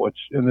well, which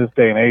in this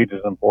day and age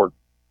is important.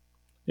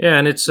 Yeah,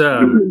 and it's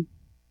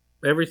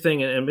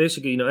everything, and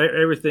basically,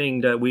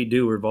 everything that we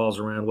do revolves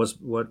around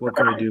what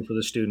can we do for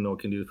the student, what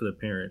can we do for the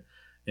parent,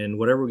 and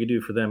whatever we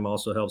do for them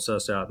also helps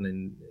us out.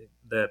 And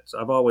that's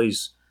I've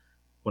always,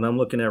 when I'm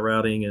looking at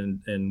routing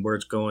and where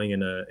it's going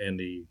and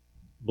the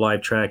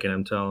live tracking,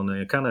 I'm telling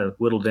them, I kind of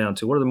whittle down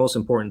to what are the most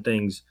important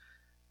things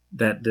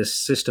that this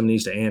system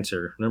needs to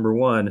answer. Number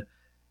one,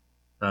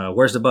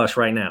 where's the bus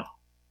right now?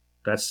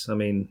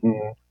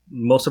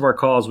 Most of our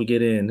calls we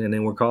get in, and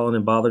then we're calling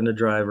and bothering the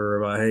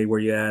driver about, hey, where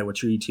you at?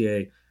 What's your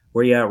ETA?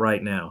 Where you at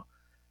right now?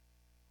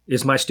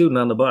 Is my student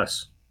on the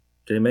bus?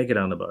 Did he make it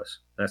on the bus?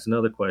 That's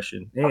another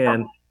question.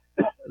 And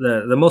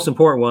the most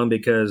important one,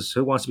 because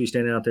who wants to be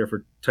standing out there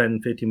for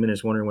 10, 15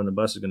 minutes wondering when the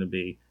bus is going to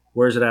be?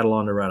 Where's it at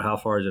along the route? How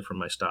far is it from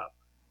my stop?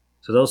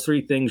 So those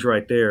three things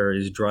right there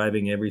is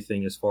driving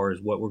everything as far as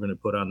what we're going to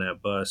put on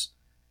that bus,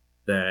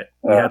 that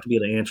you have to be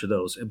able to answer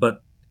those.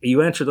 But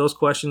you answer those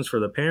questions for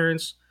the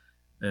parents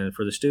and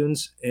for the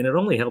students, and it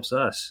only helps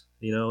us,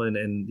 you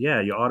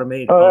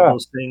automate all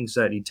those things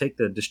that you take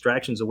the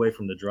distractions away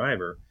from the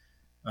driver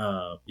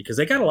because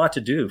they got a lot to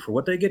do for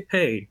what they get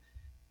paid.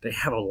 They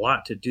have a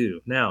lot to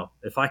do. Now,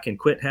 if I can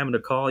quit having to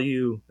call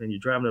you and you're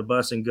driving a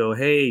bus and go,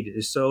 hey,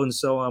 is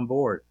so-and-so on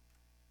board?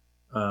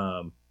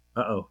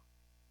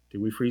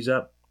 Did we freeze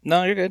up?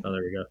 No, you're good. Oh,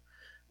 there we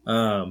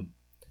go.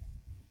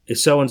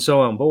 Is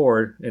so-and-so on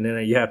board? And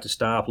then you have to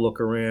stop,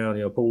 look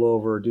around, pull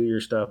over, do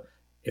your stuff.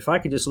 If I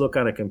could just look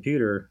on a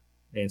computer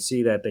and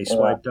see that they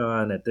swiped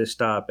on at this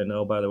stop and,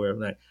 oh, by the way,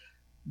 and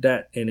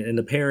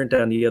the parent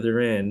on the other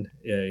end,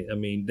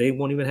 they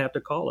won't even have to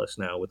call us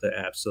now with the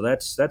app. So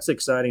that's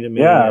exciting to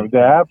me. Yeah,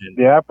 the app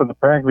and the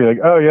parent can be like,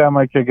 oh, yeah,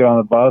 my kid got on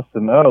the bus,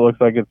 and, it looks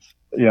like it's,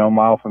 a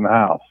mile from the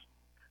house.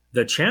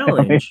 The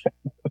challenge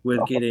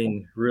with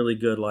getting really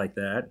good like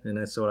that, and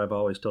that's what I've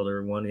always told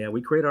everyone,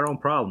 we create our own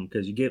problem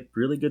because you get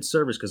really good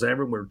service because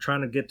we're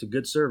trying to get to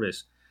good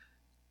service.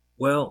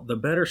 Well, the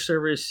better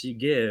service you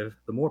give,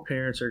 the more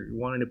parents are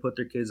wanting to put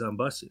their kids on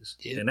buses.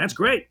 Yeah. And that's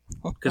great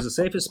because the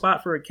safest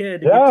spot for a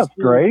kid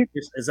great.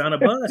 is on a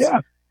bus.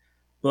 Yeah.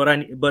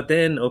 But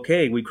then,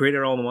 okay, we create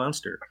our own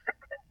monster.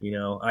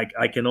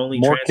 I can only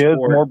more transport. Kids,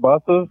 more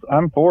buses.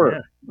 I'm for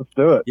it. Let's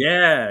do it.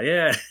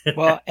 Yeah.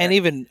 Well,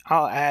 and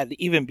I'll add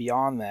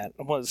beyond that,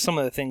 some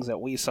of the things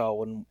that we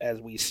saw as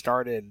we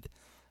started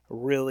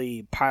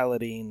really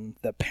piloting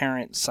the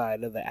parent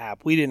side of the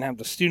app. We didn't have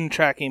the student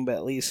tracking, but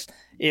at least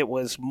it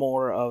was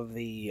more of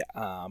the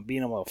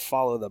being able to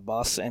follow the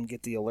bus and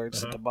get the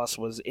alerts that the bus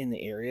was in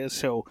the area.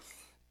 So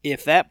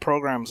if that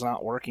program's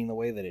not working the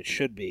way that it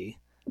should be,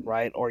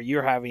 right, or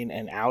you're having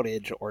an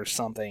outage or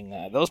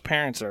something, those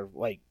parents are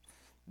like,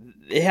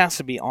 it has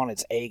to be on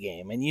its A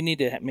game, and you need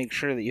to make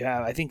sure that you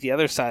have. I think the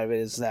other side of it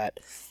is that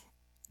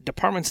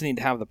departments need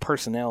to have the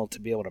personnel to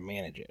be able to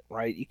manage it,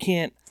 right? You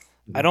can't.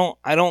 I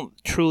don't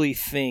truly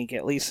think,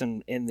 at least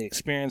in the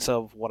experience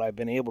of what I've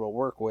been able to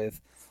work with,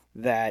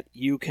 that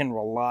you can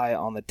rely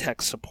on the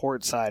tech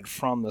support side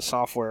from the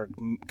software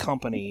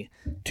company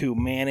to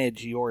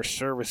manage your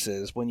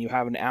services when you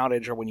have an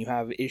outage or when you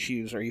have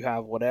issues or you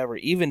have whatever,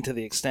 even to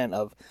the extent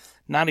of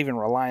not even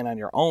relying on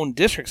your own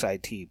district's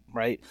IT,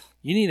 right?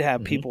 You need to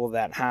have people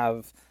that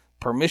have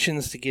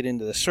permissions to get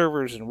into the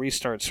servers and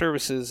restart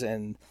services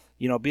and,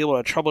 you know, be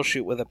able to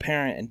troubleshoot with a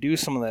parent and do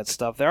some of that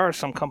stuff. There are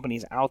some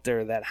companies out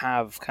there that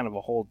have kind of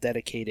a whole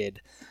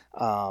dedicated,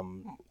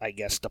 I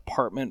guess,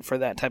 department for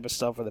that type of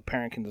stuff where the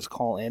parent can just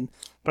call in.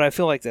 But I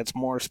feel like that's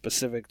more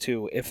specific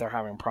to if they're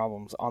having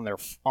problems on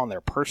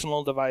their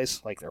personal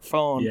device, like their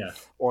phone,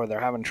 or they're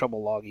having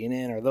trouble logging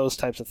in or those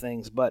types of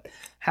things. But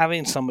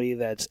having somebody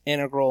that's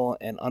integral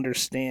and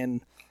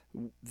understand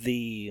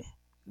the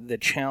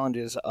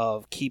challenges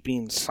of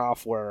keeping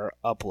software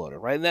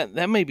uploaded, right?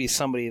 That may be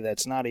somebody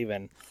that's not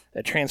even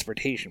a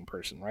transportation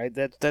person, right?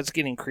 That's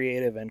getting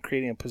creative and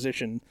creating a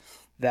position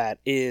that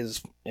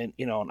is an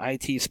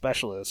IT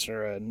specialist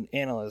or an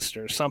analyst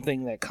or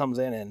something that comes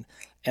in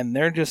and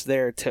they're just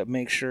there to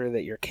make sure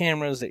that your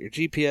cameras, that your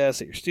GPS,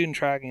 that your student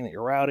tracking, that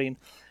your routing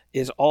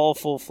is all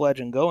full-fledged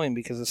and going,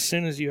 because as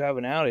soon as you have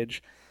an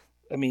outage,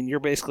 I mean, you're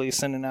basically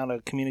sending out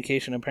a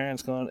communication to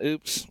parents going,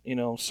 oops,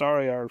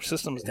 sorry, our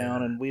system's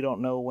down and we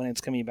don't know when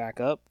it's coming back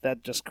up.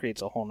 That just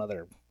creates a whole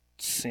nother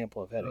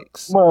sample of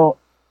headaches. Well,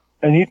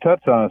 and you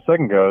touched on it a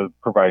second ago,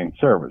 providing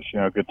service,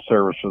 good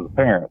service for the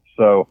parents.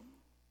 So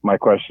my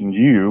question to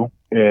you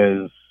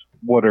is,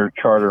 what are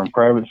charter and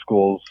private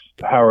schools?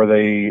 How are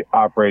they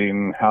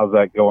operating? How's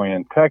that going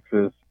in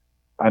Texas?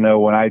 I know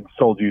when I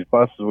sold used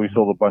buses, we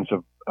sold a bunch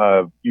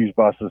of used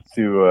buses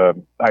to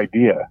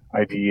IDEA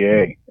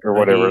or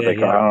whatever they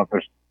call it. I don't know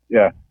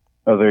if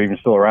they're even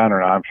still around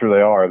or not. I'm sure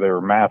they are. They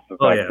were massive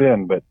back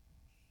then, but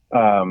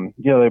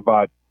they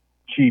bought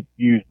cheap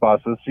used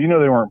buses. So, they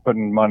weren't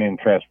putting money in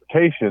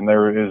transportation.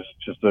 There is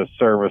just a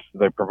service that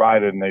they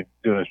provided and they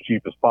do it as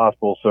cheap as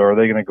possible. So are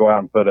they going to go out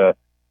and put a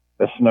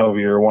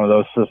Synovia or one of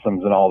those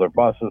systems in all their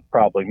buses?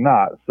 Probably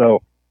not.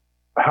 So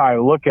how I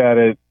look at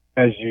it,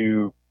 as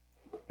you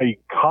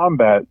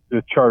combat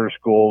the charter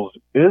schools,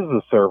 is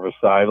the service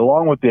side,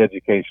 along with the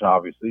education.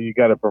 Obviously, you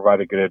got to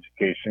provide a good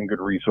education,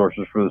 good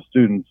resources for the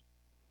students,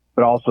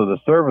 but also the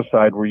service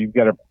side, where you've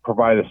got to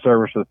provide a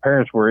service to the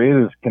parents where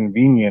it is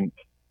convenient,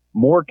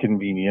 more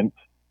convenient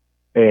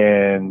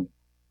and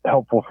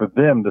helpful for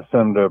them to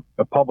send them to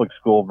a public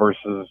school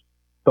versus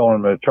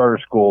throwing them to a charter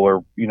school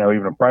or,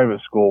 even a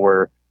private school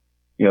where,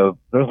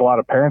 there's a lot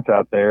of parents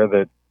out there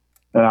that,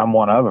 and I'm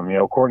one of them,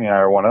 Courtney and I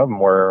are one of them,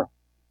 where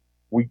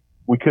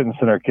we couldn't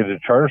send our kid to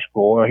charter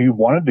school. He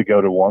wanted to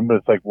go to one, but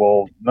it's like,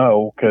 well,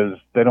 no, because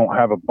they don't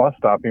have a bus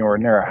stop anywhere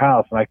near our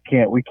house, and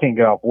we can't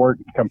get off work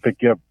and come pick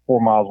you up 4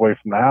 miles away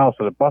from the house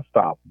at a bus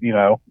stop,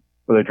 where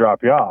they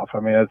drop you off. I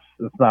mean,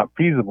 it's not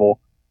feasible.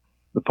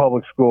 The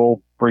public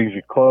school brings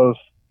you close,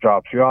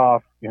 drops you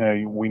off.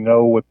 We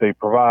know what they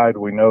provide.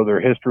 We know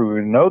their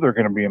history. We know they're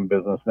going to be in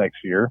business next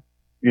year.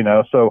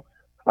 So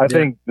I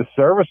think the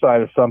service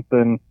side is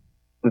something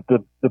that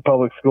the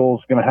public school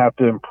is going to have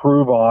to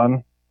improve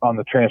on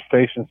the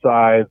transportation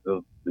side,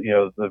 the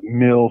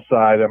meal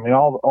side. I mean,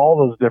 all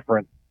those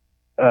different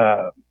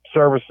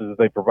services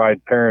they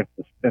provide parents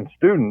and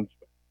students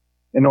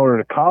in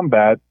order to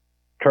combat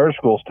charter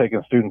schools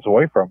taking students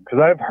away from. Because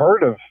I've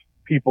heard of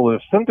people that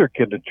have sent their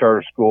kid to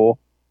charter school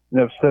and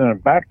have sent them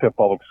back to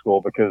public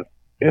school because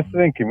it's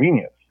an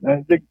inconvenience.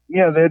 And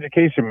the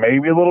education may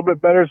be a little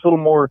bit better. It's a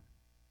little more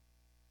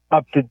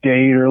up to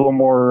date or a little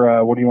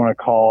more, what do you want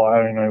to call? I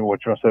don't know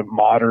what you want to say,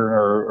 modern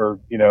or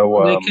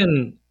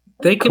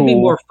They can be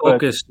more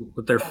focused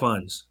with their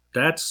funds.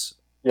 That's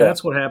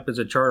what happens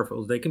at charter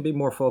schools. They can be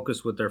more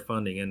focused with their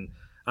funding. And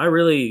I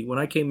really, when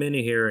I came into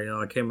here,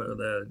 I came out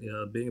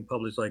of being a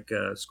public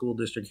school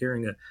district,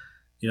 hearing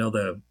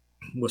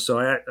so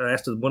I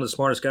asked one of the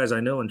smartest guys I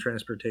know in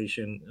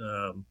transportation,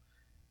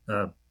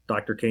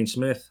 Dr. Kane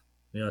Smith.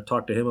 I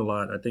talked to him a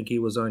lot. I think he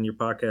was on your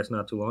podcast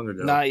not too long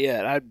ago. Not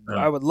yet.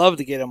 I would love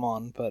to get him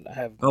on, but I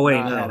have. Oh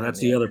wait, no, that's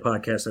the other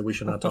podcast that we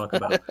should not talk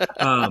about.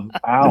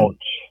 Ouch.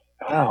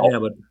 Yeah,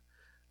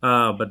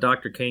 but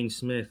Dr. Kane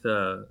Smith,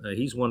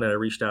 he's one that I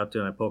reached out to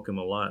and I poke him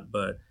a lot.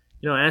 But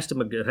I asked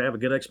him to have a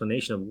good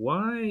explanation of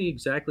why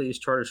exactly is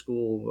charter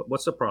school.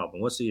 What's the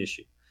problem? What's the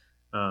issue?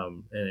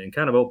 And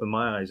kind of opened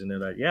my eyes. And they're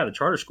like, the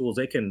charter schools,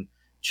 they can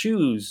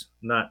choose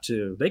not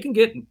to. They can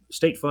get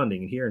state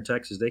funding here in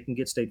Texas. They can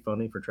get state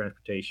funding for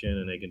transportation,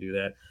 and they can do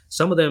that.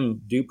 Some of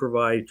them do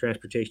provide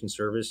transportation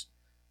service,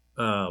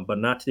 but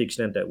not to the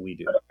extent that we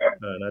do.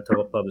 Not to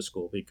a public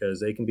school, because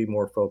they can be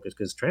more focused.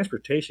 Because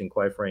transportation,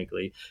 quite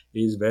frankly,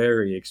 is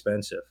very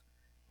expensive.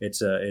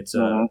 It's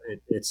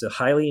a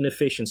highly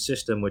inefficient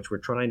system, which we're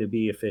trying to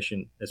be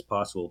efficient as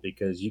possible,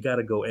 because you got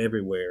to go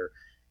everywhere,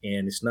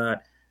 and it's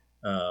not.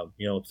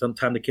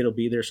 Sometimes the kid will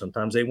be there,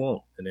 sometimes they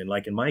won't. And then,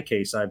 like in my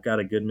case, I've got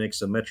a good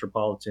mix of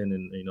metropolitan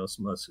and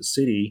some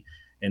city,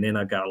 and then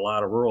I've got a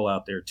lot of rural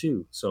out there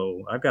too.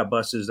 So I've got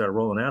buses that are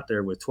rolling out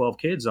there with 12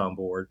 kids on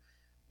board,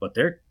 but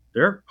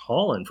they're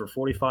hauling for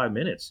 45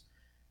 minutes.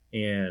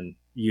 And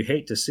you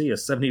hate to see a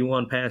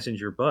 71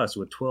 passenger bus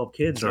with 12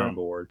 kids on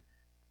board,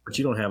 but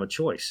you don't have a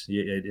choice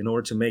in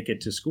order to make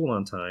it to school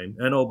on time.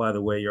 And oh, by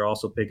the way, you're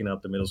also picking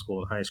up the middle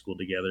school and high school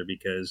together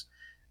because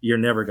you're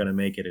never going to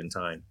make it in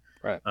time,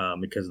 right?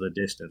 Because of the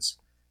distance.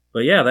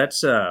 But yeah,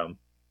 that's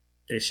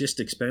it's just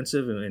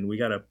expensive, and we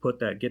got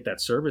to get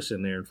that service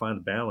in there and find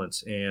a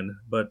balance.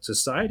 But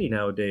society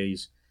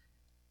nowadays,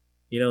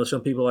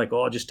 some people are like,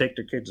 oh, just take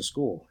their kids to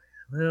school.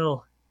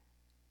 Well,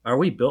 are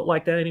we built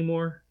like that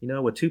anymore?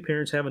 With two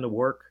parents having to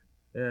work,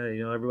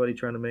 everybody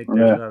trying to make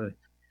theirs.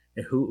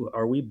 And who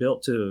are we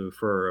built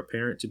for a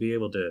parent to be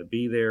able to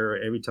be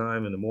there every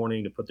time in the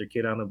morning to put their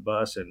kid on a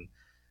bus and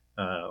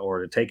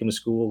or to take them to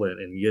school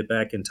and get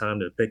back in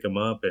time to pick them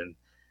up? And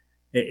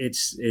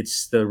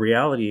it's the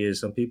reality is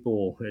some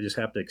people just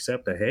have to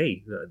accept that,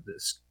 hey,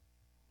 this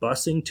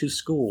busing to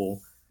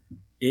school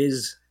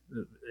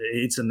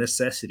it's a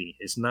necessity.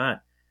 It's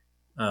not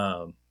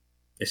a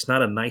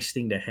nice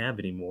thing to have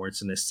anymore.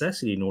 It's a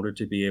necessity in order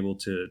to be able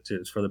to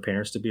for the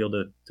parents to be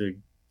able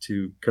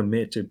to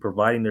commit to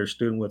providing their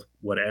student with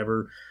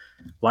whatever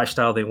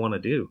lifestyle they want to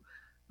do.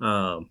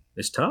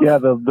 It's tough. Yeah,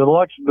 the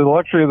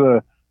luxury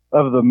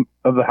of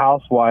the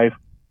housewife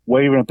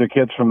waving at their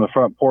kids from the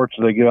front porch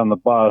as they get on the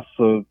bus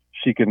so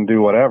she can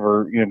do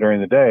whatever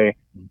during the day.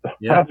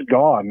 Yeah. That's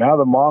gone. Now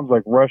the mom's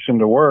like rushing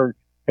to work.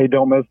 Hey,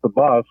 don't miss the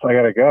bus. I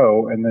gotta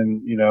go. And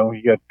then you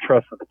got to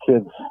trust that the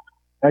kids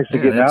actually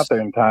getting out there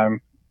in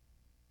time.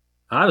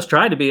 I was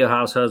trying to be a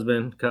house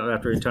husband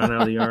after retiring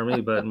out of the Army,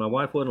 but my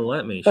wife wouldn't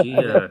let me. She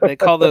they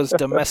call those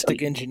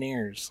domestic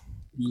engineers.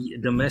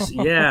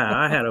 Yeah,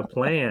 I had a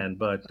plan,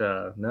 but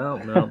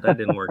no, that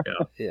didn't work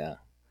out. Yeah.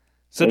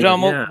 So, John,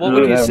 what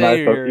would you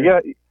say?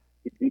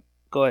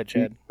 Go ahead,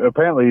 Chad.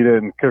 Apparently, you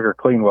didn't cook or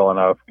clean well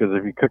enough, because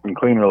if you cook and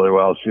clean really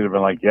well, she'd have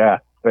been like, "Yeah,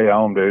 stay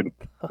home, dude.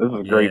 This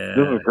is great.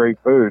 This is great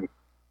food."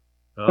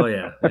 Oh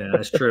yeah,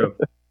 that's true.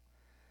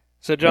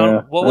 So,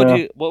 John,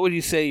 what would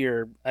you say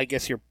your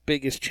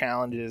biggest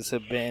challenges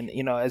have been?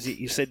 As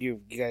you said,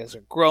 you guys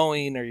are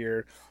growing, or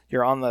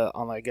you're on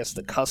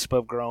the cusp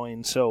of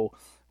growing. So,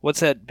 what's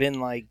that been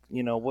like?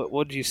 What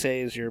would you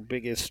say is your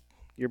biggest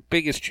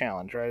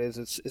challenge? Right?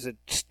 Is it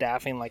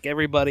staffing like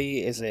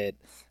everybody? Is it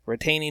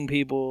retaining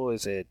people?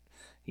 Is it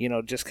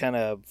just kind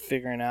of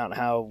figuring out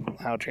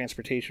how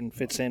transportation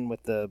fits in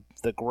with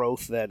the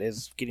growth that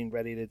is getting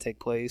ready to take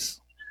place?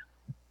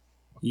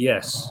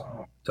 Yes,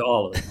 to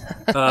all of it.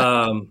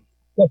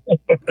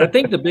 I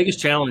think the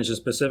biggest challenge is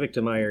specific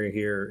to my area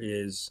here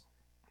is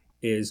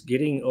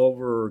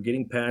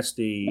getting past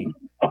the,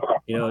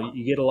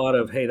 you get a lot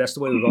of, hey, that's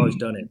the way we've always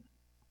done it.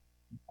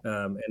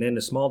 And then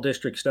the small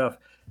district stuff,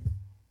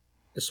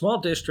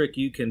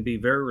 you can be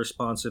very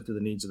responsive to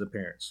the needs of the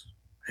parents.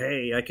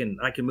 Hey, I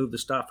can move the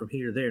stop from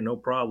here to there, no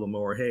problem.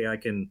 Or, hey,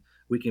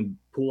 we can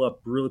pull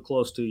up really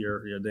close to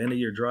the end of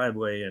your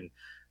driveway, and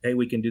hey,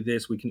 we can do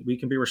this. We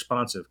can be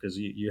responsive because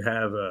you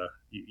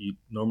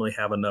normally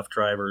have enough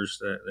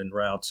drivers and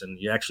routes, and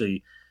you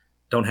actually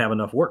don't have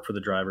enough work for the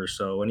drivers.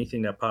 So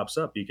anything that pops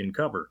up, you can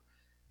cover.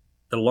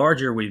 The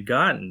larger we've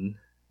gotten,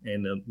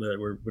 and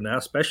we're now,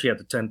 especially at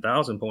the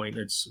 10,000 point,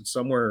 it's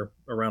somewhere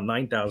around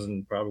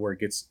 9,000, probably where it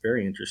gets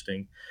very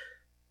interesting.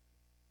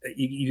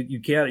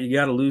 You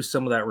got to lose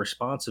some of that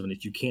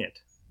responsiveness.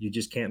 You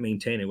just can't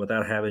maintain it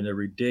without having a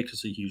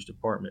ridiculously huge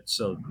department.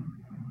 So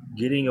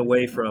getting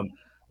away from,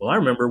 well, I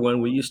remember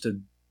when we used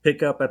to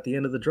pick up at the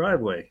end of the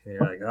driveway. And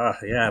you're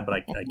like, but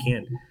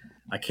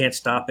I can't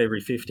stop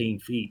every 15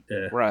 feet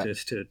right.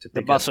 just to pick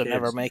the bus up would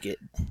kids. never make it.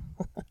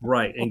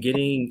 Right, and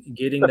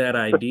getting that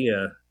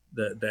idea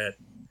that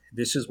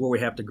this is where we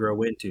have to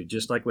grow into,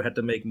 just like we had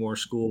to make more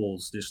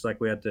schools, just like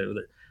we have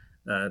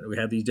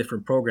these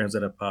different programs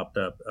that have popped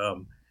up.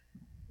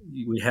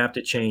 We have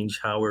to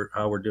change how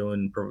we're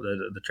doing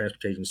the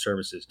transportation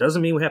services.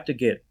 Doesn't mean we have to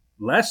get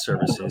less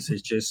services.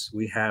 It's just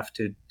we have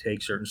to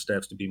take certain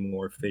steps to be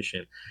more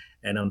efficient.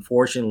 And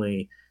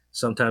unfortunately,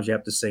 sometimes you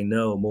have to say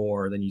no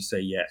more than you say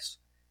yes.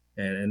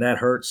 And that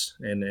hurts.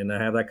 And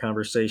I have that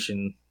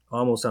conversation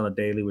almost on a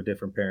daily with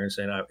different parents.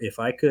 And if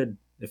I could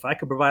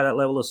provide that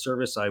level of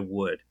service, I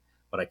would,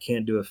 but I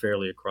can't do it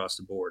fairly across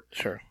the board.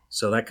 Sure.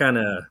 So that kind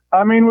of,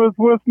 I mean,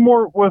 with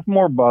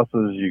more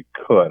buses, you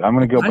could. I'm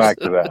going to go back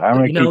to that. I'm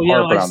going to keep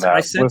harping on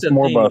that. With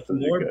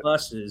more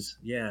buses,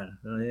 yeah.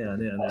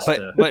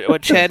 But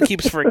what Chad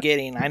keeps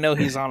forgetting, I know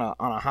he's on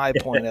a high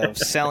point of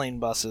selling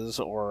buses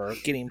or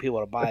getting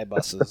people to buy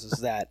buses, is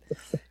that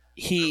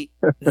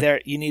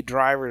you need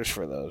drivers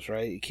for those,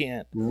 right? You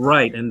can't.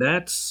 Right, and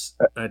that's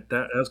I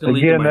was going to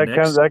lead to my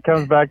next. That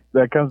comes back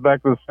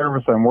to the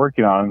service I'm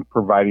working on,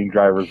 providing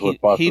drivers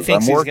with buses. He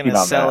thinks he's going to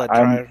sell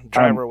a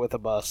driver with a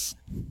bus.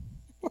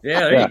 Yeah,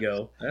 there you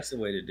go. That's the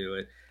way to do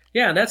it.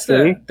 Yeah, that's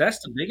the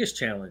biggest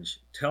challenge,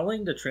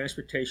 telling the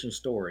transportation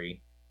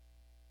story.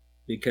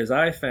 Because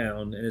I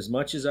found, and as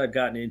much as I've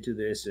gotten into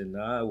this,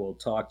 and I will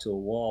talk to a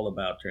wall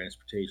about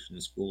transportation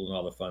in school and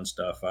all the fun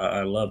stuff.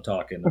 I love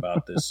talking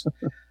about this.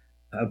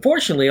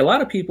 Unfortunately, a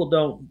lot of people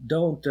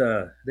don't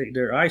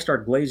their eyes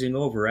start glazing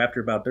over after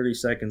about 30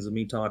 seconds of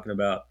me talking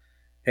about,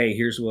 hey,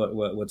 here's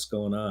what's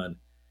going on.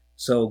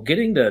 So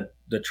getting the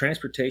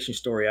transportation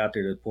story out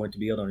there to the point to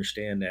be able to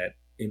understand that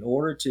in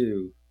order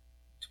to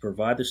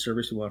provide the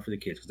service we want for the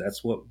kids, because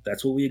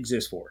that's what we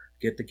exist for,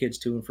 get the kids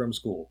to and from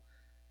school.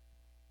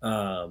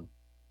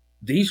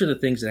 These are the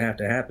things that have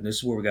to happen. This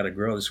is where we got to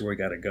grow. This is where we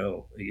got to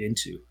go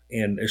into.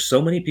 And there's so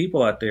many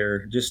people out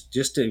there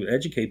just to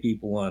educate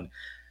people on,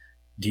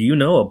 do you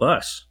know a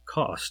bus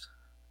cost?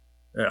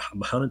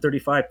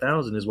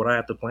 $135,000 is what I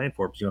have to plan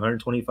for, between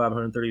 125,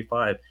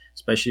 135,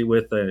 especially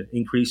with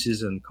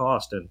increases in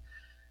cost and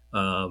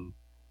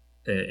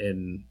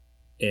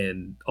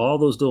all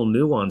those little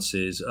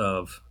nuances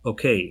of,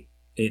 okay,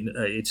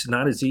 it's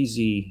not as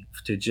easy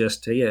to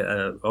just say,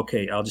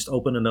 okay, I'll just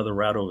open another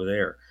route over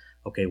there.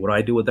 Okay, what do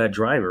I do with that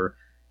driver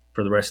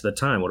for the rest of the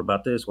time? What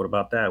about this? What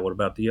about that? What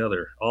about the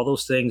other? All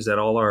those things that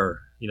all our,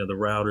 the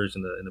routers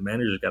and the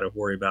managers got to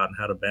worry about and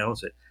how to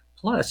balance it.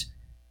 Plus,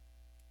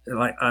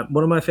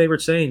 one of my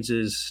favorite sayings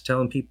is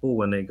telling people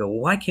when they go,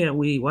 why can't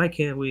we? Why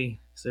can't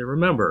we? Say,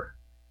 remember,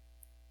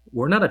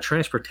 we're not a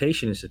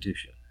transportation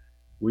institution.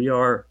 We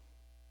are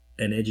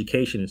an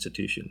education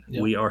institution.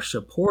 Yep. We are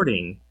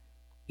supporting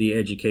the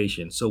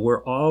education. So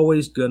we're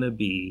always going to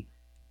be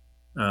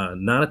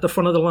not at the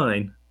front of the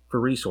line for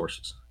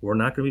resources. We're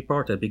not going to be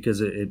part of that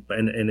because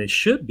it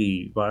should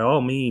be, by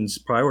all means,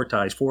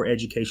 prioritized for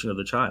education of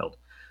the child.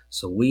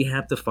 So we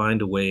have to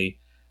find a way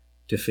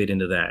to fit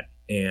into that.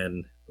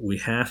 And we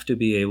have to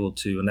be able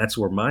to, and that's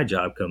where my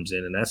job comes in,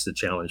 and that's the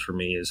challenge for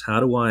me, is how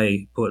do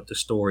I put the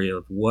story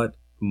of what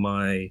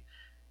my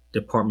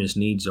department's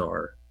needs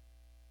are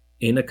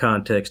in a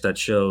context that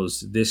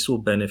shows this will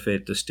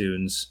benefit the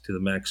students to the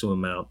maximum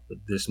amount,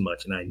 this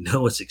much. And I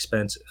know it's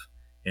expensive.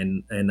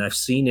 And I've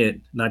seen it,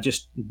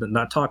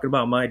 not talking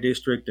about my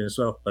district and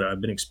stuff, but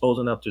I've been exposed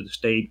enough to the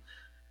state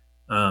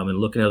and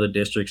looking at other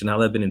districts. And now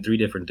I've been in 3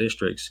 different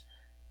districts,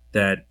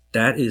 that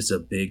is a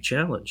big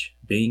challenge.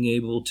 Being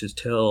able to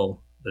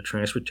tell the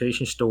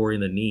transportation story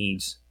and the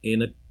needs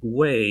in a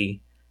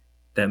way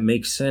that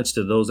makes sense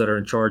to those that are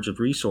in charge of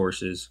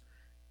resources.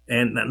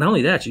 And not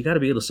only that, you got to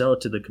be able to sell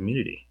it to the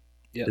community.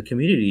 Yep. The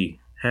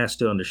community has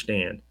to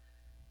understand.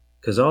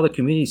 Because all the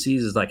community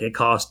sees is like, it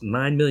costs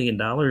 $9 million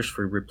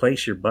for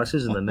replace your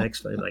buses in the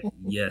next, like,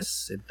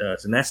 yes, it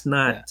does. And that's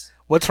not. Yeah.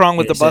 What's wrong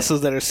with the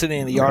buses that are sitting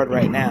in the yard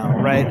right now,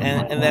 right?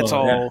 And that's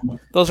all. Yeah.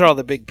 Those are all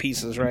the big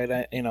pieces,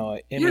 right?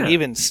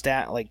 Even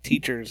like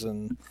teachers,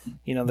 and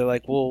they're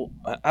like, well,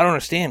 I don't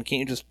understand. Can't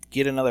you just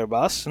get another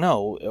bus?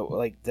 No,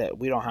 like that.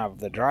 We don't have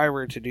the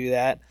driver to do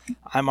that.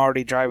 I'm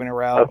already driving a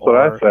route. That's what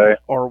I say,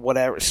 or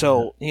whatever.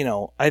 So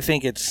I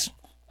think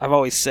I've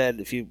always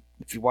said, if you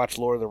watch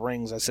Lord of the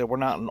Rings, I said we're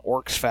not an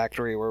orcs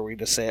factory where we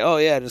just say, oh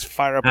yeah, just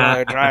fire up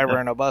another driver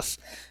and a bus,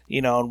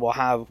 and we'll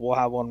have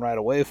one right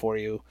away for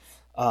you.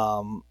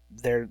 That's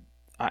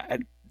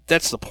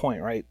the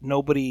point, right?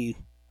 Nobody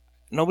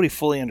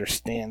fully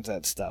understands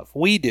that stuff.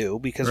 We do,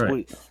 because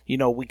right.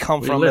 we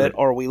come from it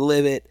or we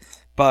live it,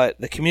 but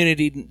the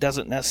community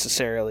doesn't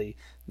necessarily.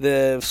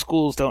 The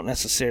schools don't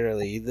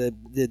necessarily. The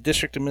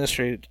district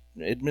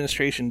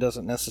administration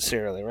doesn't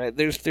necessarily, right?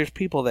 There's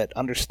people that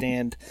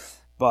understand,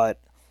 but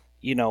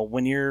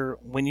when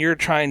you're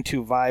trying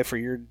to vie for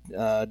your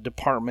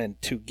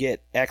department to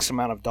get X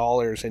amount of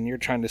dollars, and you're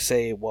trying to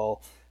say,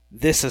 well,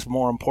 this is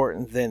more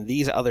important than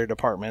these other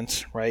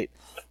departments, right?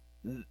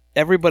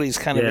 Everybody's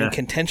kind of in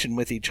contention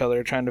with each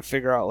other, trying to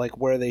figure out like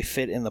where they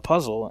fit in the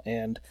puzzle.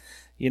 And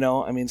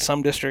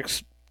some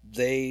districts,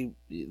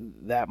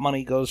 that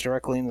money goes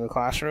directly into the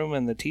classroom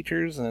and the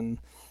teachers, and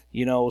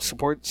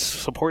support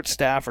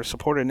staff or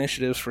support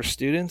initiatives for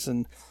students.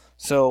 And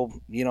so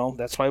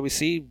that's why we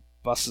see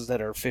buses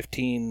that are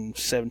 15,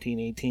 17,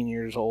 18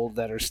 years old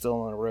that are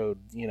still on the road,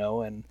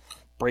 and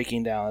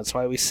breaking down. That's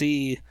why we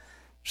see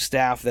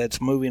staff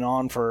that's moving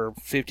on for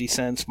 50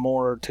 cents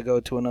more to go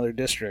to another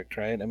district,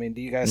 right? I mean,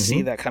 do you guys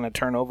see that kind of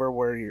turnover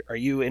where are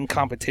you in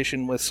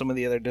competition with some of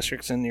the other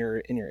districts in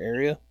your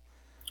area?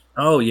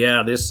 Oh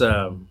yeah, this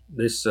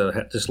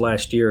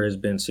last year has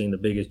been seeing the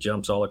biggest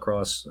jumps all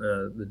across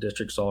the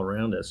districts all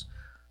around us.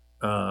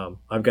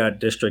 I've got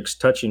districts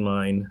touching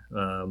mine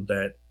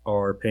that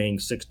are paying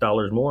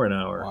 $6 more an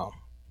hour. Wow.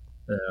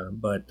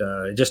 But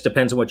it just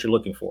depends on what you're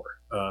looking for.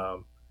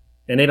 And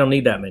they don't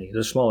need that many.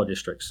 They're smaller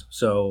districts.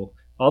 So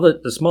all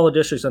the smaller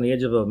districts on the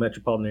edge of a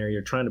metropolitan area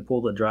are trying to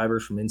pull the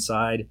drivers from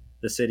inside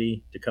the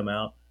city to come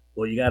out.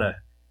 Well, they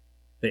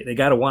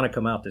gotta want to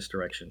come out this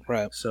direction.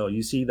 Right. So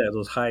you see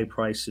those high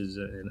prices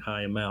and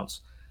high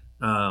amounts.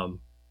 And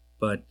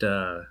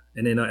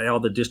then all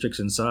the districts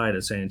inside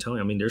of San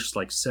Antonio. I mean, there's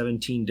like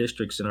 17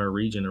 districts in our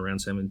region around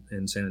San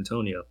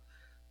Antonio.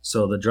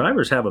 So the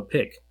drivers have a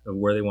pick of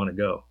where they want to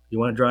go. You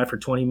want to drive for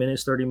 20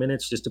 minutes, 30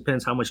 minutes, just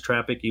depends how much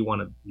traffic you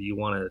want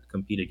to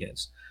compete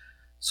against.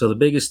 So the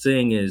biggest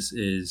thing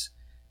is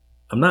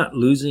I'm not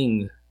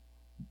losing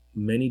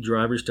many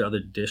drivers to other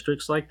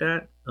districts like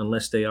that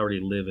unless they already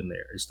live in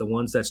there. It's the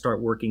ones that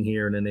start working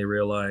here and then they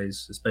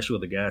realize, especially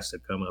with the gas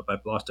that come up,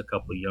 I've lost a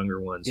couple of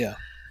younger ones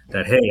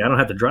that, hey, I don't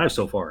have to drive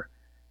so far.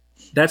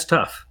 That's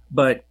tough.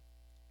 But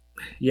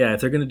Yeah,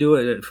 if they're going to do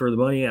it for the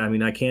money, I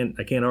mean, I can't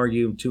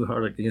argue too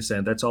hard against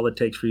that. That's all it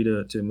takes for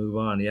you to move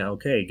on. Yeah,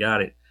 okay,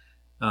 got it.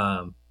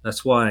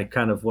 That's why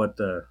kind of what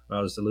I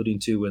was alluding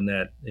to in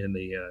the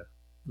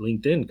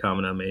LinkedIn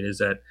comment I made is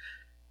that,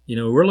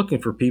 we're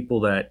looking for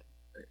people that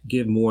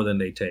give more than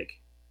they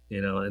take.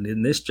 And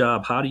in this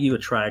job, how do you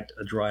attract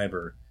a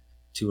driver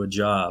to a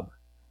job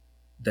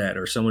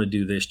or someone to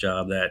do this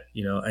job that,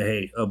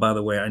 hey, oh, by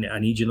the way, I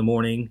need you in the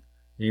morning,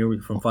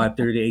 from 5:30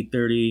 to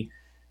 8:30.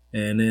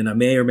 And then I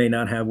may or may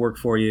not have work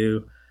for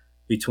you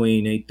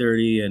between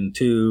 8:30 and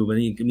 2, but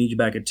then you can need you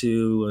back at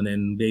 2, and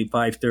then maybe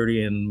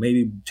 5:30 and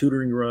maybe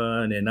tutoring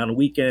run, and on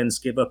weekends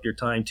give up your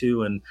time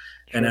too, and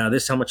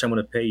this is how much I'm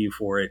going to pay you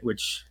for it,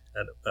 which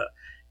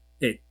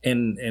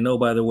and oh,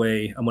 by the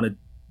way, I'm going to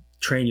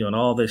train you on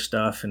all this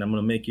stuff, and I'm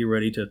going to make you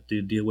ready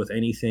to deal with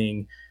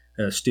anything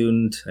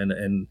student,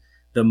 and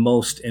the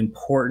most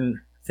important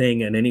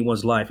thing in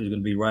anyone's life is going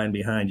to be riding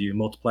behind you.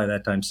 Multiply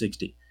that times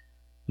 60.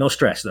 No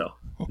stress though,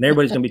 and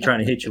everybody's going to be trying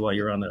to hit you while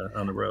you're on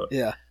the road.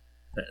 Yeah.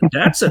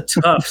 That's a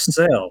tough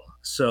sell.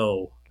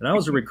 So, and I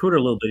was a recruiter a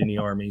little bit in the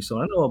Army,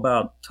 so I know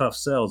about tough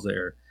sells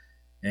there.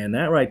 And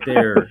that right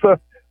there. So,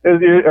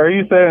 are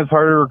you saying it's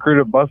harder to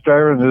recruit a bus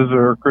driver than it is to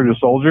recruit a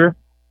soldier?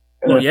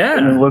 Well, yeah.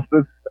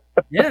 Enlisted?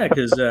 Yeah,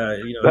 because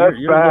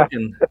you're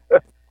looking.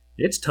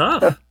 It's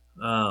tough.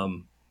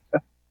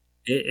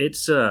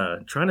 It's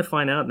trying to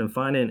find out and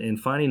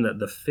finding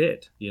the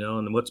fit,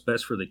 and what's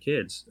best for the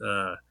kids.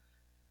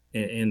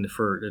 And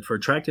for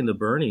attracting the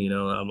Bernie,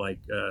 I'm like.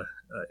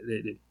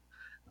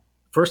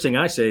 First thing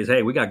I say is,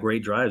 hey, we got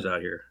great drives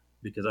out here,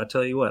 because I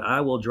tell you what,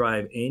 I will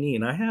drive any,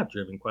 and I have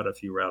driven quite a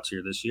few routes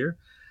here this year,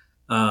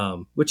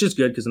 which is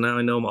good because now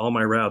I know all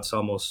my routes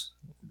almost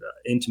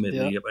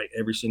intimately,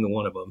 every single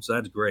one of them. So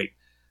that's great.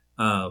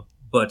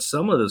 But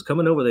some of those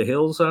coming over the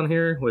hills on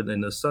here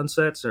within the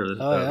sunsets or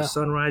the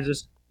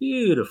sunrises,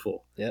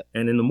 beautiful. Yeah.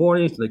 And in the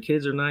mornings, the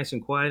kids are nice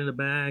and quiet in the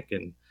back,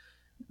 and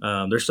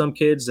there's some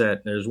kids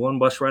there's one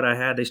bus ride I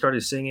had, they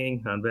started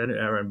singing on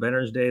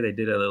Veterans Day. They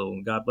did a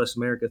little God Bless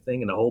America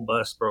thing, and the whole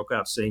bus broke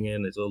out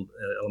singing. It's little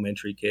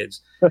elementary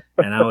kids.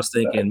 And I was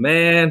thinking,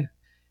 man,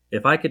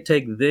 if I could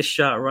take this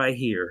shot right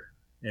here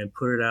and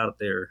put it out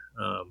there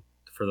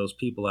for those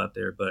people out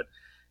there, but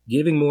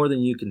giving more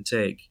than you can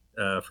take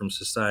from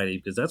society,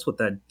 because that's what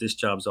this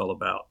job's all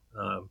about.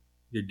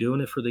 You're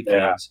doing it for the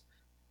kids.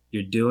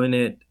 You're doing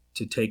it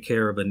to take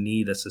care of a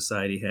need that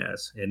society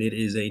has, and it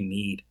is a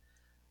need.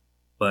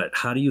 But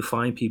how do you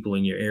find people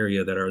in your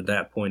area that are at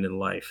that point in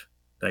life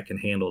that can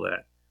handle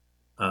that?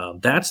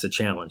 That's the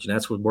challenge. And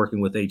that's what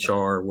working with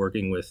HR,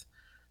 working with,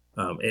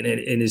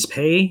 and is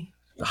pay,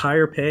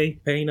 higher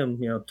paying them,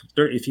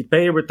 if you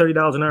pay over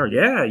 $30 an hour,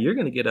 you're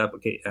going to get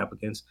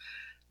applicants.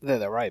 They're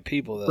the right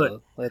people,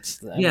 though. But,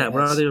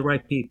 they're the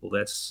right people.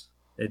 It's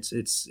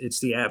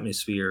the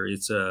atmosphere.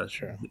 It's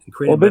sure.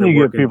 Well, then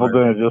you get people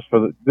doing it just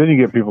for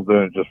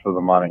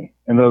the money,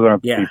 and those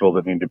aren't the people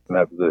that need to be in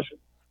that position.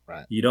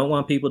 Right. You don't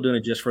want people doing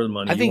it just for the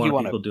money. I think you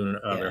want people doing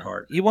it out of their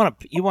heart. You want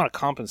to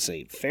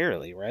compensate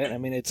fairly, right? I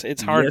mean,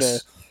 it's hard to.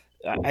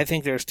 I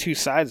think there's two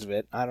sides of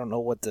it. I don't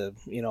know what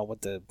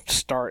the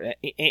start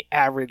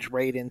average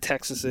rate in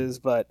Texas is,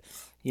 but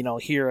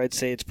here I'd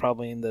say it's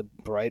probably in the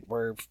right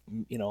where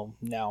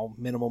now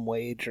minimum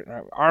wage.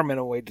 Our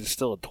minimum wage is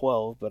still at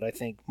 12, but I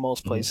think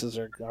most places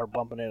are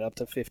bumping it up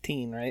to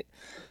 15, right?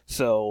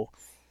 So.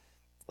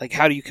 Like,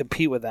 how do you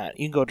compete with that?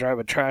 You can go drive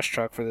a trash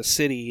truck for the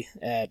city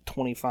at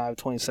 $25,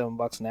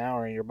 $27 an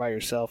hour, and you're by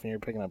yourself and you're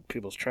picking up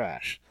people's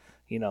trash.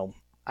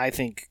 I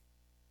think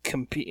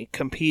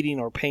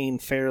competing or paying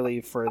fairly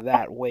for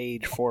that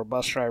wage for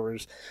bus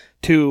drivers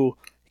to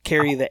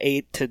carry the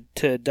 8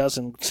 to a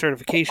dozen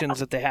certifications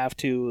that they have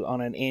to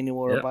on an annual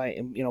or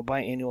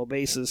biannual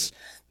basis,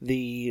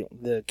 the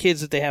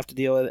kids that they have to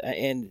deal with,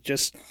 and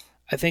just.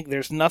 I think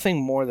there's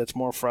nothing more that's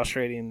more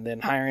frustrating than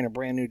hiring a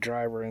brand new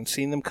driver and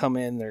seeing them come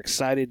in. They're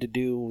excited to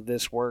do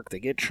this work. They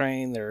get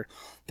trained. They're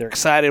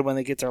excited when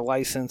they get their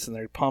license, and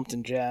they're pumped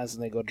and jazzed,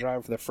 and they go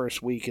drive for the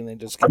first week, and they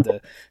just get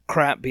the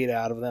crap beat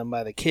out of them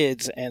by the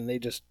kids, and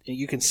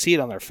you can see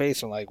it on their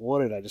face. They're like, what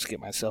did I just get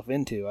myself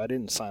into? I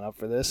didn't sign up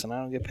for this, and I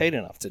don't get paid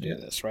enough to do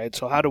this, right?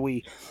 So how do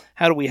we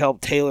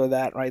help tailor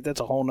that, right? That's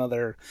a whole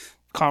nother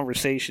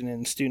conversation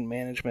in student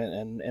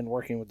management and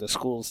working with the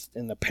schools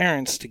and the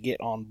parents to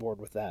get on board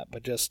with that.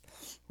 But just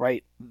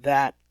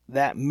that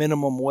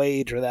minimum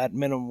wage or that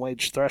minimum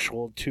wage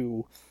threshold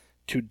to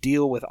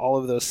deal with all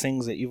of those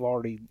things that you've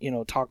already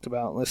talked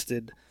about and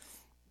listed.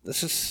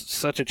 This is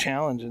such a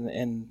challenge,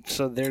 and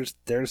so there's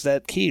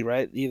that key,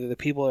 right? Either the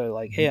people are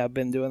like, hey, I've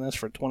been doing this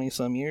for 20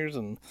 some years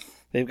and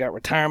they've got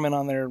retirement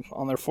on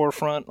their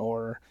forefront,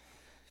 or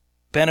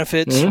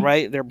benefits,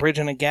 right? They're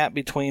bridging a gap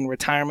between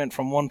retirement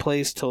from one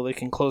place till they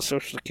can close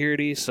Social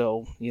Security.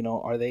 So,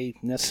 are they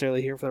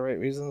necessarily here for the right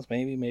reasons?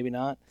 Maybe, maybe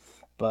not.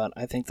 But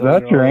I think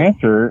that's your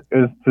answer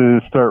is to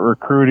start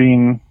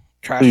recruiting.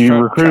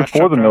 Recruit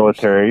for the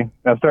military.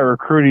 Now start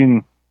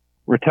recruiting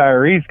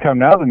retirees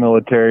coming out of the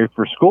military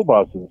for school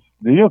buses.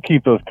 you'll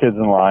keep those kids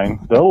in line.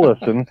 They'll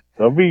listen.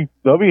 They'll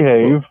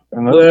behave,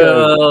 and those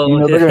Well,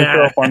 guys, they're going to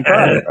show up on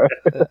time.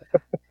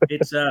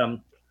 It's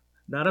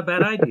not a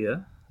bad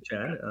idea,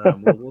 Chad.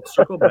 We'll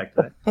circle back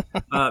to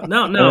that.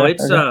 No,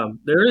 it's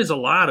there is a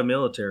lot of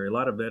military, a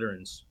lot of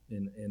veterans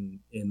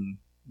in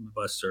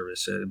bus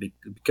service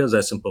because of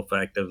that simple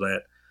fact of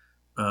that.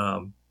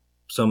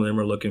 Some of them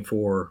are looking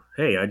for,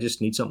 hey, I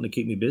just need something to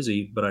keep me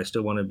busy, but I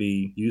still want to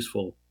be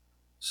useful.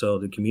 So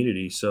the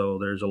community, so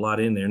there's a lot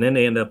in there, and then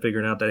they end up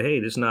figuring out that, hey,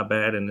 this is not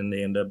bad, and then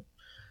they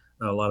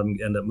a lot of them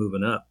end up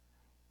moving up.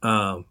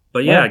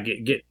 But yeah,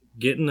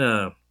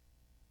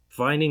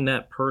 finding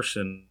that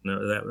person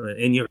that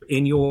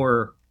in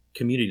your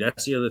community.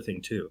 That's the other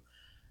thing too.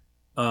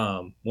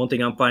 One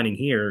thing I'm finding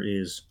here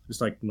is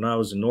it's like when I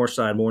was in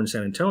Northside, more in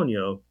San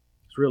Antonio,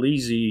 it's real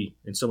easy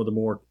in some of the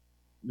more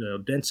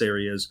dense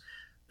areas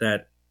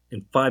that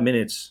in 5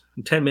 minutes,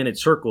 in 10-minute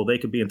circle, they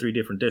could be in 3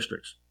 different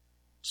districts.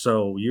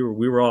 So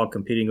we were all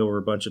competing over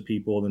a bunch of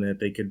people, and that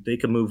they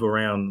could move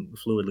around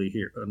fluidly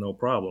here, no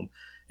problem,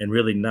 and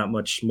really not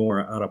much more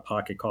out of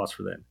pocket cost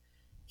for them.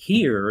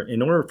 Here,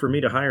 in order for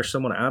me to hire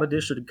someone out of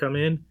district to come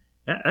in,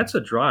 that's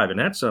a drive, and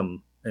that's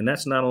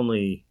not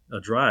only a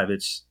drive;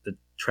 it's the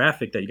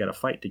traffic that you got to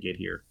fight to get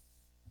here,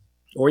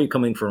 or you're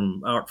coming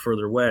from out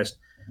further west,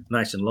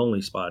 nice and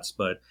lonely spots.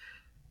 But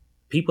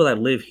people that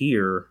live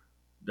here,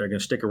 they're going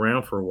to stick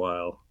around for a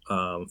while.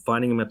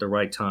 Finding them at the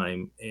right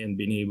time and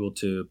being able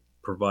to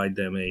provide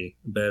them a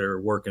better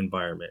work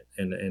environment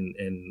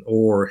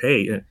or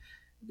hey,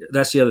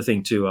 that's the other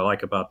thing too I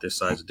like about this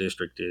size of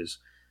district is,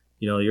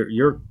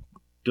 your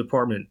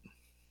department,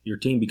 your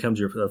team becomes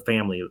your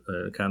family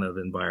kind of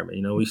environment.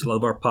 We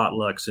love our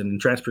potlucks and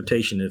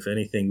transportation. If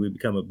anything, we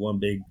become one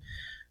big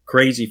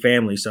crazy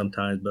family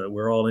sometimes, but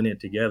we're all in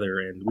it together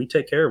and we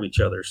take care of each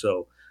other.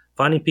 So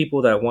finding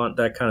people that want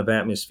that kind of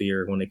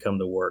atmosphere when they come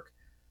to work.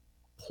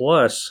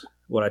 Plus,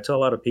 what I tell a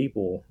lot of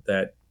people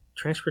that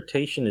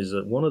transportation is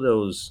one of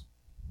those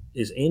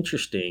is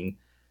interesting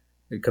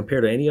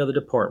compared to any other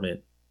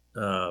department,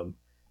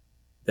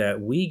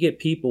 that we get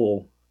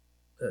people,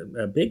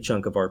 a big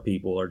chunk of our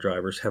people, our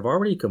drivers, have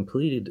already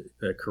completed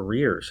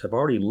careers, have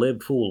already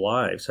lived full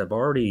lives, have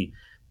already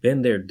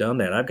been there, done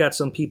that. I've got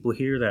some people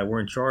here that were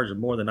in charge of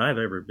more than I've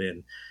ever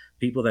been,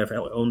 people that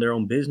have owned their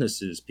own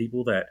businesses,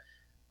 people that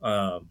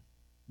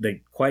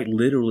they quite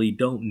literally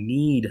don't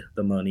need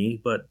the money,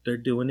 but they're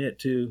doing it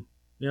to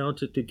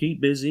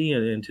keep busy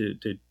and to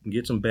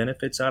get some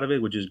benefits out of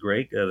it, which is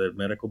great. The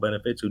medical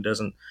benefits, who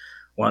doesn't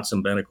want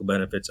some medical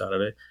benefits out of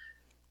it?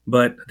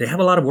 But they have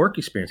a lot of work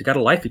experience. They got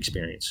a life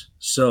experience.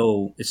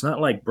 So it's not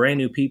like brand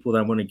new people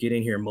that want to get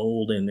in here,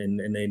 mold, and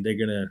they're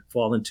going to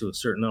fall into a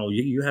certain,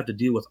 you have to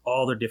deal with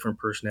all their different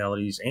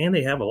personalities, and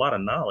they have a lot of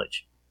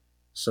knowledge.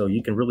 So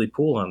you can really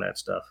pull on that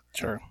stuff.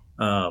 Sure.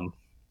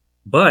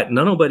 But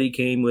nobody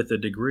came with a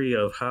degree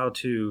of how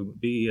to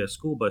be a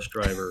school bus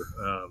driver,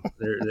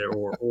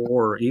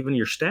 or even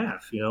your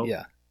staff.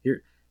 Yeah.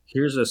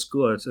 Here's a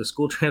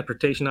school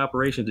transportation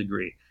operations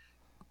degree.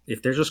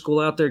 If there's a school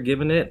out there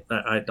giving it,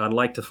 I'd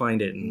like to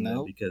find it,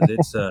 because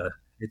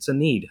it's a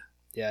need.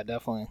 Yeah,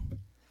 definitely.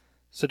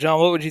 So, John,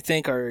 what would you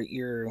think are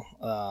your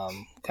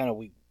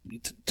we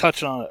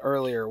touched on it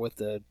earlier with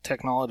the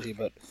technology,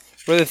 but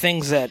what are the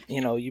things that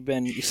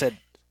you said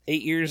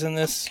 8 years in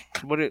this?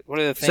 What are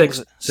the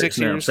things? 6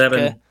 years, 7,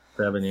 okay.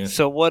 7 years.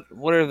 So what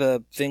are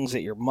the things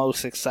that you're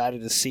most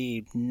excited to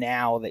see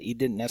now that you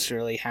didn't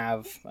necessarily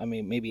have?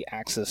 Maybe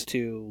access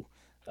to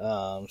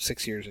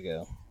 6 years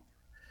ago.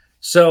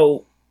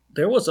 So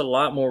there was a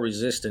lot more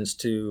resistance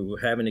to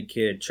having a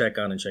kid check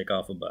on and check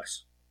off a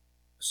bus.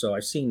 So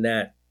I've seen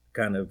that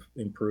kind of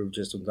improve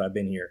just since I've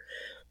been here.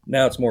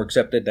 Now it's more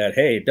accepted that,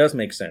 hey, it does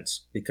make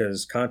sense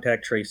because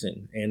contact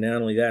tracing. And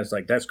not only that, it's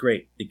like, that's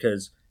great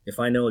because if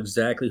I know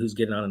exactly who's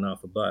getting on and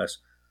off a bus,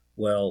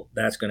 well,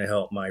 that's going to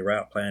help my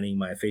route planning,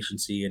 my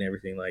efficiency, and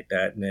everything like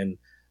that. And then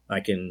I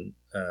can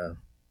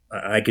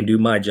do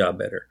my job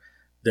better.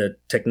 The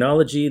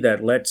technology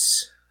that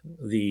lets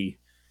the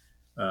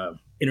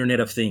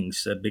Internet of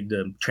Things,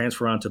 the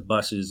transfer onto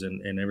buses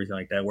and everything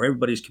like that, where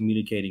everybody's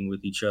communicating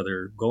with each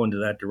other, go into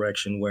that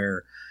direction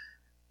where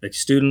the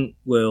student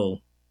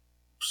will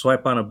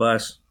swipe on a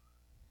bus,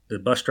 the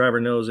bus driver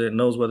knows it,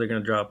 knows where they're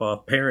going to drop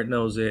off, parent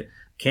knows it,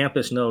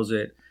 campus knows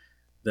it,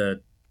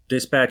 the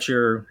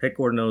dispatcher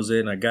headquarters knows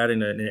it, and I got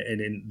in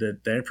and the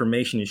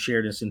information is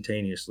shared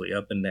instantaneously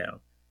up and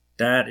down.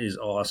 That is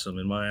awesome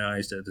in my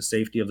eyes. That the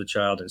safety of the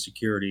child and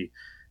security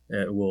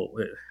will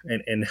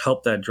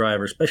help that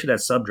driver, especially that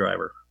sub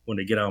driver, when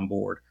they get on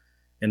board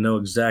and know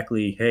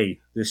exactly, hey,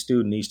 this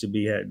student needs to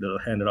be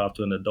handed off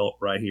to an adult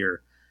right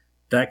here.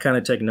 That kind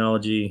of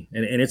technology,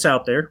 and it's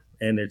out there,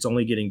 and it's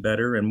only getting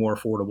better and more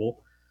affordable.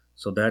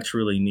 So that's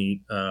really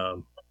neat.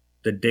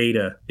 The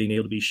data being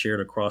able to be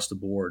shared across the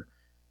board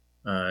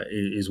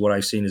is what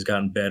I've seen has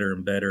gotten better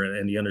and better,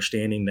 and the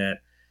understanding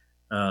that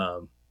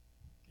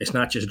it's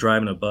not just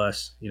driving a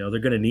bus. They're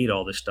going to need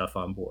all this stuff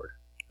on board.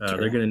 Sure.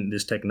 They're going to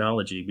this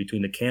technology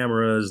between the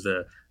cameras,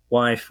 the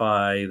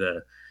Wi-Fi,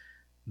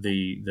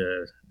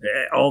 the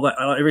all that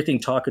everything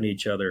talking to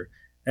each other.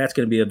 That's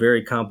going to be a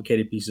very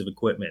complicated piece of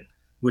equipment,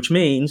 which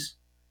means,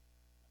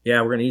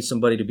 yeah, we're going to need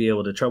somebody to be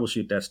able to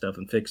troubleshoot that stuff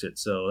and fix it.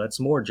 So that's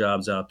more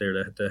jobs out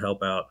there to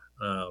help out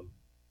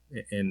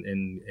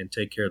and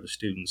take care of the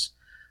students.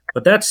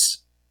 But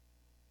that's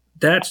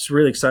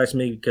really excites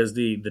me because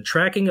the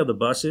tracking of the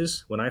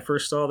buses. When I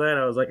first saw that,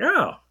 I was like,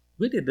 oh,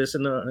 we did this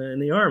in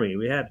the Army.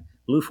 We had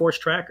Blue Force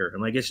Tracker,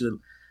 and I guess it's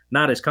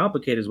not as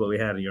complicated as what we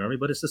had in the Army,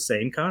 but it's the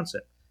same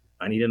concept.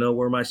 I need to know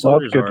where my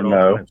soldiers are at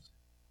all times.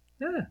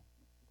 Yeah.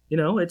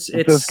 It's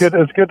good.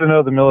 It's good to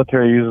know the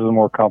military uses a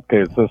more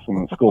complicated system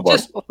than school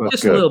buses.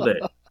 Just a little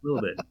bit.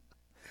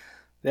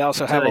 They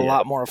also have a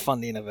lot more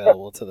funding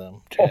available to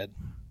them, Chad.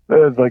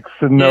 There's like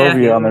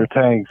Synovia on their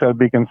tanks. I'd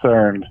be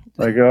concerned.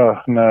 Like, oh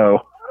no.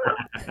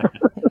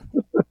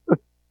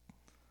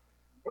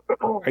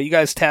 Are you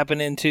guys tapping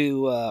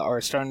into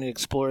or starting to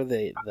explore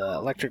the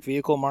electric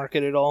vehicle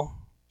market at all?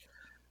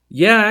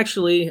 Yeah,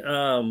 actually,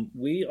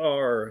 we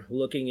are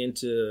looking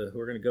into.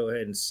 We're going to go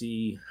ahead and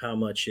see how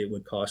much it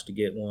would cost to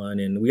get one,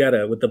 and we got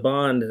with the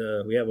bond.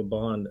 We have a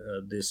bond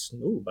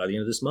by the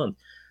end of this month.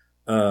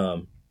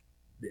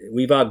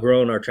 We've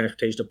outgrown our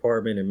transportation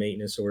department and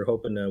maintenance, so we're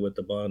hoping with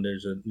the bond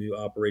there's a new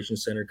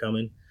operations center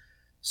coming.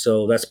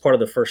 So that's part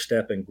of the first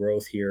step in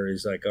growth here.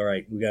 Is like, all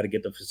right, we got to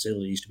get the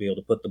facilities to be able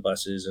to put the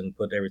buses and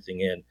put everything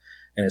in.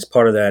 And as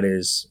part of that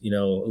is,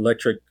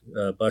 electric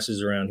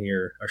buses around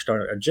here are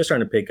just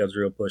starting to pick up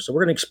real push. So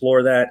we're going to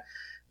explore that.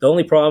 The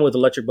only problem with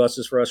electric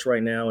buses for us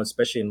right now,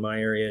 especially in my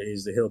area,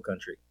 is the hill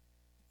country.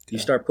 Okay. You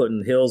start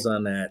putting hills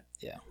on that,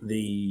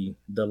 the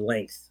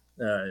length.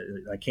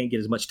 I can't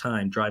get as much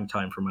driving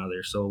time from out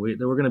there. So we're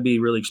going to be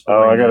really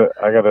exploring.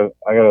 I got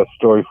a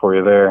story for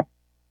you there.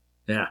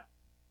 Yeah.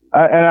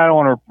 And I don't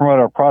want to promote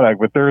our product,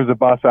 but there is a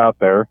bus out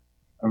there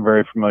I'm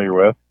very familiar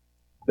with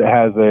that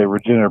has a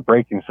regenerative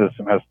braking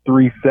system, has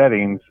 3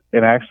 settings.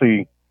 And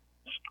actually,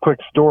 quick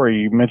story,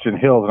 you mentioned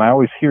hills, and I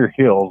always hear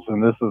hills,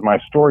 and this is my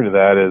story to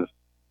that is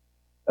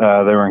they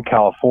were in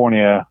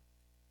California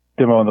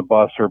demoing the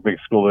bus for a big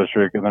school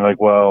district, and they're like,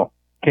 well,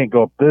 can't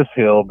go up this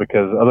hill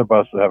because other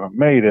buses haven't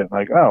made it. I'm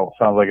like, oh,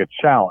 sounds like a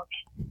challenge.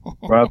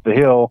 Run up the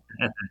hill,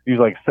 use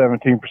like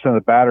 17% of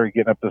the battery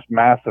getting up this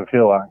massive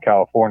hill out in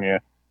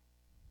California.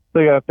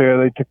 They got up there,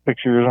 they took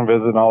pictures and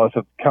visited and all that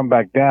stuff. Come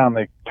back down,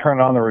 they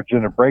turned on the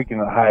regenerative braking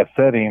at the highest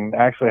setting.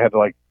 Actually had to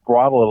like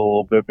throttle it a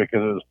little bit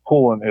because it was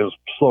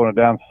slowing it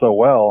down so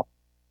well.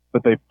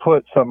 But they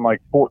put something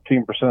like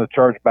 14% of the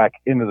charge back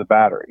into the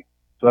battery.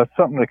 So that's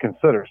something to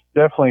consider. It's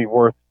definitely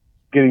worth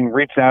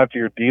reaching out to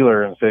your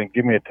dealer and saying,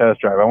 give me a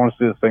test drive. I want to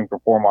see this thing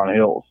perform on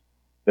hills.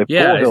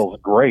 Pull hills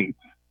great.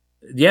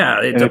 Yeah,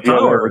 it's and if you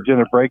have a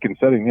regenerative braking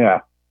setting,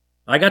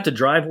 I got to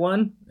drive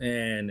one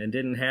and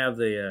didn't have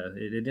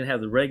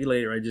the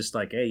regulator. I just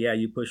like, hey,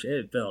 you push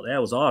it. That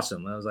was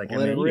awesome. I was like,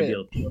 man, you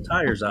can build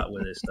tires out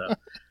with this stuff.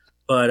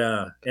 But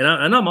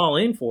and I'm all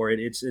in for it.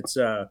 It's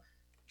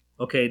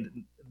okay.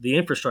 The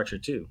infrastructure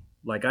too.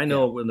 Like I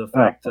know when the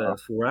fact for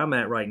where I'm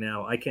at right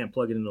now, I can't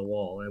plug it in the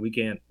wall, and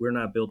we're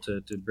not built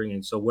to bring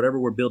in. So whatever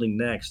we're building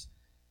next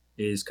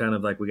is kind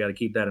of like we got to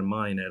keep that in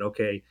mind. That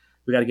okay,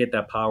 we got to get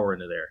that power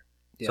into there.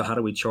 Yeah. So how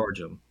do we charge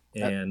them?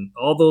 And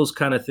all those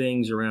kind of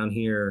things around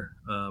here.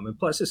 And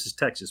plus, this is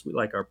Texas. We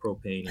like our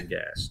propane and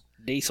gas.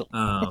 Diesel.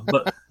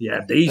 But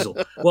yeah, diesel.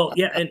 Well,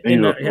 yeah,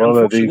 and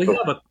unfortunately,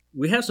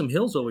 we have some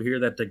hills over here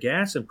that the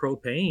gas and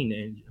propane,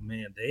 and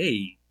man,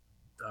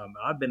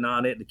 I've been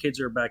on it. The kids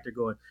are back there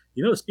going,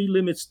 the speed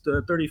limit's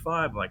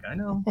 35. I'm like, I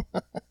know.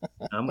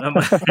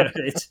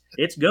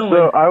 It's going.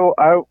 So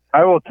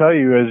I will tell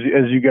you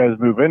as you guys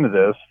move into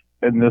this,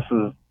 and this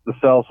is the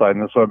sell side,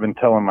 and this is what I've been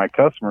telling my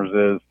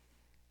customers is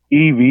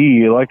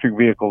EV, electric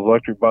vehicles,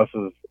 electric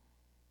buses,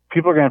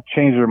 people are going to have to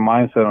change their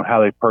mindset on how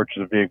they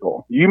purchase a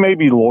vehicle. You may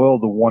be loyal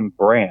to one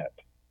brand,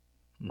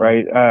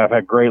 right? I've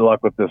had great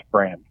luck with this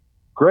brand.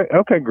 Great.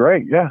 Okay,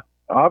 great. Yeah.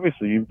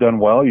 Obviously, you've done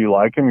well. You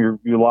like them.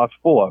 Your lot's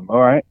full of them.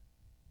 All right.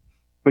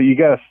 But you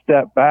got to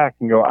step back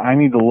and go, I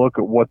need to look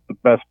at what the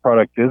best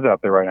product is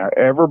out there right now.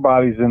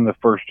 Everybody's in the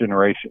first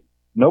generation.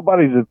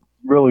 Nobody's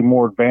really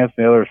more advanced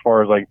than the other as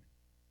far as like,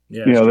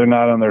 they're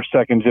not on their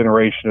second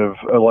generation of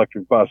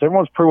electric bus.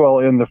 Everyone's pretty well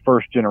in the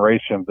first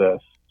generation of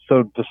this.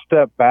 So to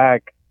step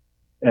back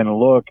and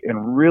look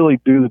and really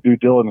do the due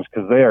diligence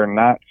because they are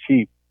not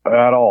cheap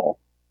at all.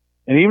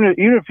 And even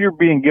if you're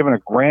being given a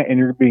grant and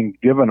you're being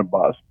given a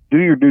bus, do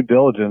your due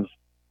diligence,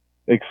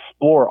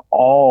 explore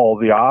all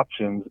the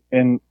options,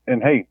 and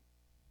hey,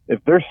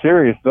 if they're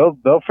serious,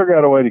 they'll figure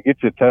out a way to get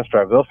you a test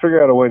drive. They'll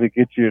figure out a way to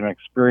get you an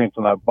experience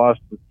on that bus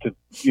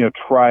to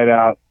try it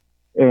out.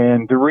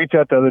 And to reach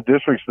out to other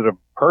districts that have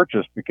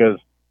purchased because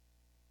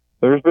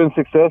there's been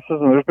successes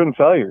and there's been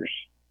failures.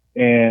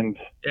 And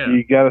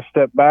you got to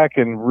step back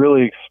and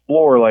really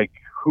explore, like,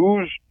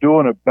 who's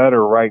doing it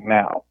better right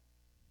now?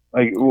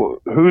 Like,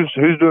 who's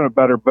doing it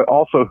better, but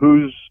also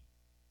who's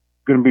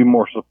going to be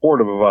more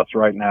supportive of us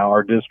right now,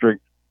 our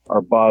district,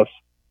 our bus,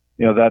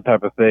 that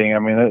type of thing. I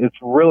mean, it's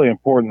really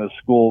important that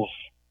schools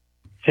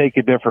take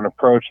a different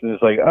approach than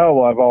it's like, oh,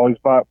 well, I've always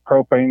bought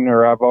propane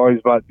or I've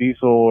always bought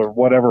diesel or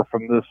whatever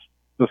from this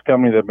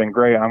company that's been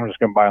great. I'm just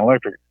going to buy an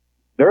electric.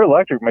 Their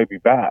electric may be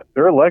bad.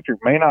 Their electric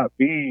may not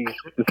be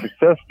the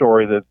success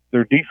story that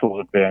their diesels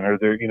have been, or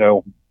their,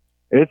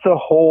 it's a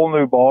whole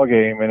new ball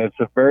game, and it's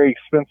a very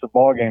expensive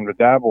ball game to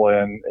dabble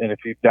in. And if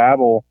you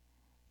dabble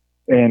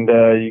and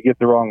you get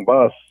the wrong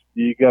bus,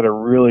 you got a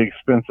really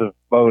expensive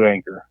boat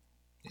anchor.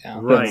 Yeah,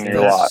 right. In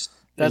your lot.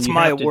 That's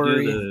my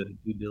worry. Do the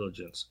due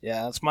diligence.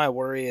 Yeah, that's my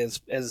worry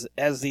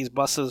as these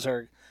buses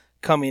are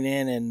coming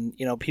in,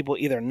 and people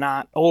either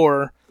not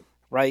or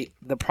right,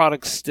 the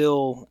product's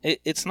still.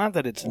 It's not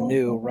that it's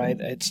new, right?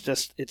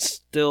 It's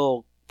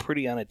still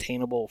pretty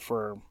unattainable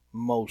for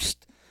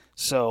most.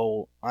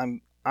 So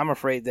I'm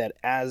afraid that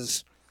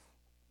as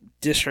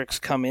districts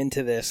come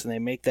into this and they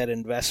make that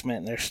investment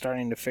and they're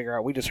starting to figure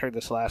out. We just heard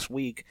this last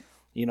week.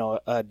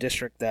 A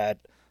district that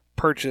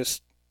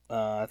purchased.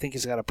 I think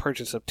he's got a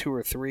purchase of 2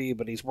 or 3,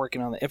 but he's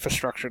working on the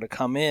infrastructure to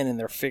come in, and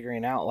they're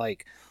figuring out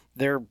like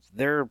their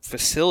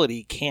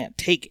facility can't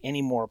take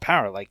any more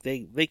power. Like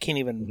they can't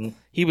even. Mm-hmm.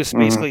 He was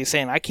basically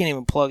saying, I can't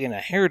even plug in a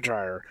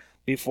hairdryer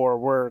before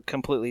we're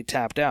completely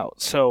tapped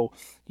out. So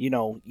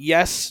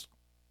yes,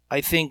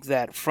 I think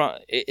that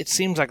it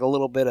seems like a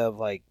little bit of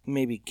like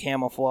maybe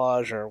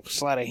camouflage or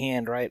sleight of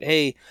hand, right?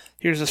 Hey,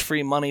 here's this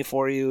free money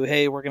for you.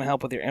 Hey, we're gonna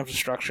help with your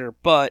infrastructure,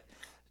 but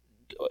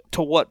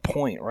to what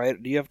point,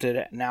 right? Do you have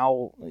to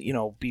now,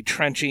 be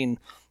trenching,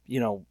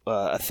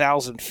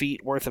 1,000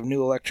 feet worth of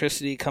new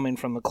electricity coming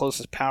from the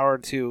closest power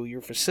to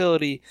your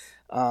facility,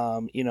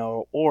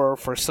 or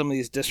for some of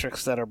these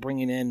districts that are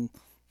bringing in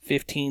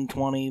 15,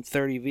 20,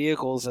 30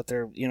 vehicles that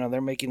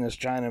they're making this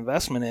giant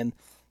investment in,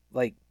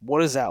 like, what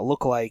does that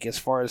look like as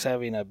far as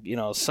having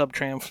a,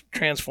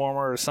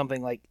 sub-transformer or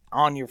something like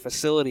on your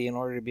facility in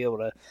order to be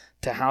able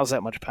to house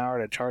that much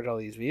power to charge all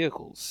these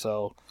vehicles?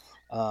 So,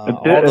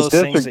 all those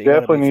things that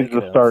definitely needs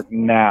to start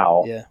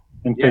now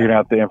in figuring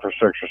out the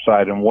infrastructure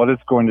side and what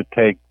it's going to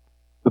take.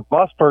 The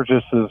bus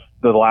purchase is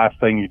the last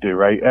thing you do,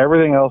 right?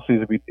 Everything else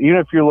needs to be, even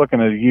if you're looking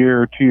at a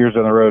year or 2 years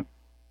down the road,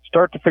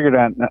 start to figure it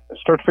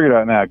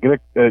out now. Get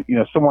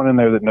someone in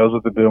there that knows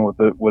what they're doing with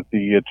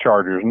the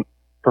chargers, and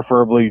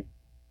preferably,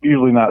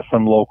 usually not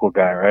some local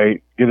guy,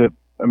 right? Get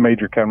a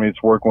major company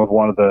that's working with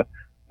one of the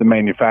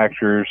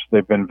manufacturers.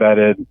 They've been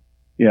vetted.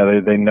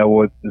 They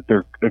know that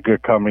they're a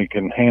good company,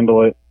 can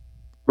handle it.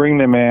 Bring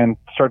them in,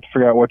 start to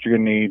figure out what you're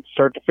going to need,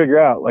 start to figure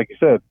out, like you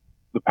said,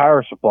 the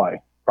power supply.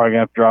 Probably going to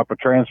have to drop a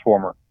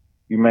transformer.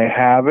 You may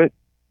have it.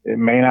 It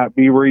may not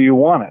be where you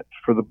want it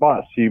for the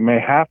bus. You may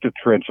have to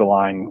trench a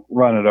line,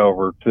 run it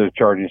over to the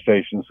charging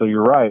station. So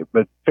you're right.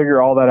 But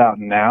figure all that out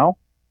now.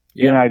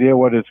 Get an idea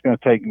what it's going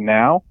to take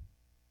now.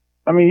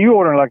 I mean, you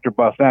order an electric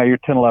bus now, you're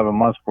 10, 11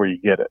 months before you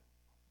get it.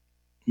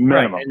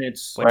 Minimum. Right. And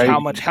it's right?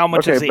 How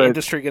much is the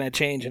industry going to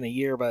change in a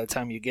year by the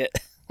time you get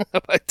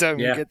by the time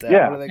you get that?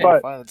 What are they going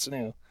to find that's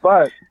new?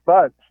 But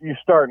you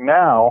start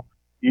now,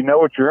 you know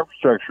what your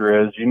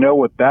infrastructure is, you know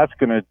what that's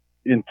going to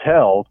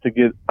entail to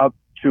get up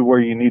to where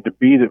you need to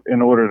be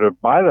in order to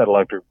buy that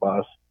electric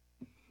bus,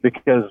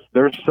 because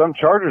there's some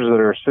chargers that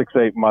are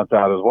 6-8 months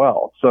out as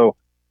well. So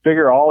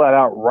figure all that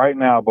out right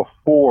now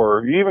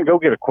before you even go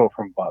get a quote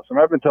from a bus. I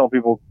mean, I've been telling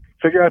people,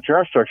 figure out your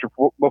infrastructure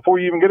before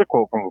you even get a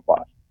quote from a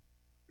bus,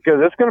 because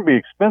it's going to be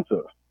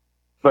expensive.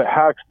 But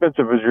how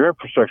expensive is your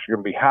infrastructure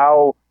going to be?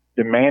 How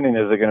demanding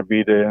is it going to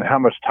be and how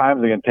much time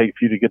is it going to take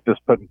for you to get this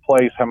put in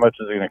place? How much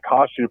is it going to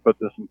cost you to put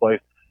this in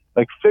place?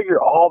 Like, figure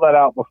all that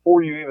out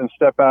before you even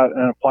step out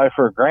and apply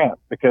for a grant,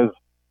 because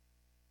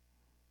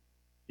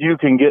you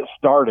can get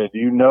started.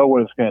 You know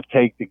what it's going to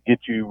take to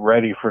get you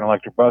ready for an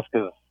electric bus,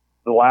 because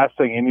the last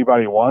thing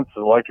anybody wants is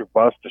an electric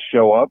bus to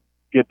show up,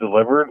 get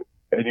delivered,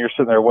 and you're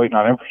sitting there waiting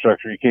on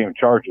infrastructure. You can't even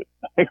charge it.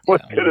 Like,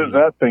 what good is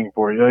that thing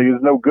for you? Like,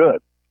 it's no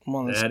good.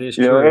 Well, that is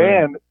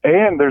true.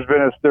 And there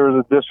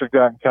was a district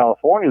out in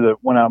California that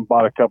went out and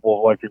bought a couple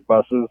of electric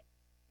buses.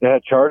 They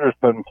had chargers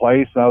put in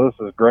place. Now, this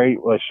is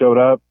great. Well, they showed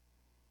up.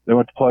 They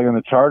went to plug in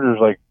the chargers.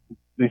 Like,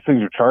 these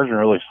things are charging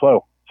really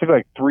slow. It took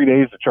like 3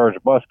 days to charge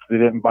a bus because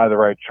they didn't buy the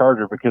right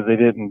charger, because they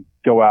didn't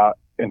go out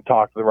and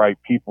talk to the right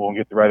people and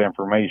get the right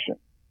information.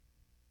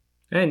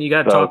 And you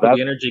got to talk with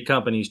the energy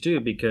companies too,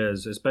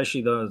 because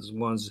especially those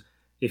ones,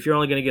 if you're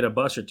only going to get a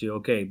bus or two,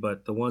 okay,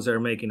 but the ones that are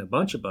making a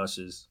bunch of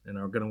buses and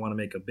are going to want to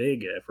make a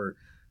big effort,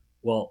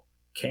 well,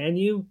 can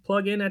you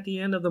plug in at the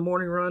end of the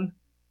morning run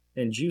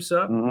and juice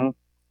up? Mm-hmm.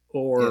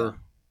 Or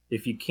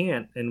if you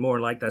can't, and more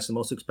like that's the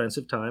most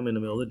expensive time in the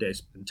middle of the day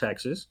in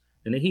Texas,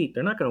 in the heat,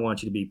 they're not going to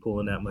want you to be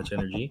pulling that much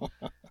energy.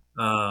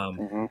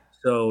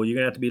 So you're going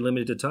to have to be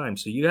limited to time.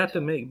 So you have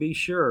to be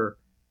sure,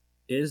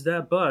 is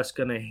that bus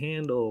going to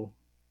handle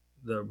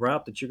the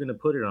route that you're going to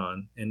put it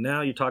on? And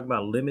now you're talking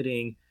about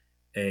limiting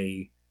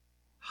a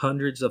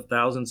hundreds of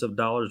thousands of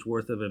dollars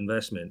worth of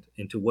investment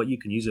into what you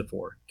can use it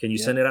for. Can you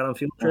send it out on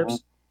field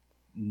trips?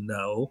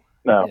 No,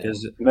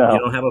 because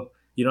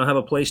you don't have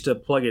a place to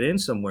plug it in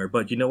somewhere.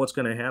 But you know what's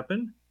going to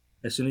happen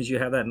as soon as you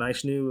have that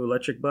nice new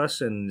electric bus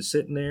and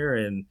sitting there,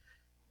 and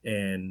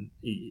and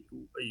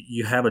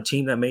you have a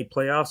team that made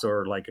playoffs,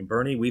 or like in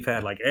Bernie, we've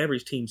had like every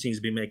team seems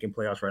to be making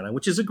playoffs right now,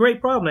 which is a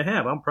great problem to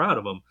have. I'm proud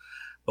of them,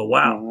 but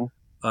wow.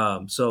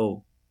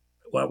 So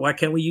why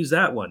can't we use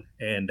that one?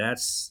 And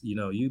that's,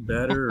 you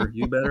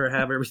better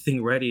have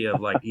everything ready of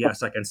like,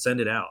 yes, I can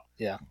send it out.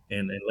 Yeah.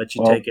 And let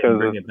you take it and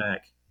bring it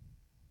back.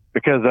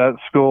 Because that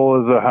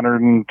school is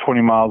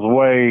 120 miles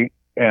away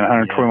and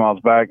 120 miles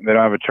back. They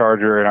don't have a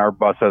charger, and our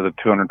bus has a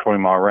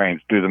 220-mile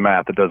range. Do the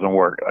math. It doesn't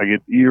work.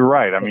 You're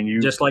right. I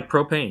mean, just like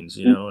propanes,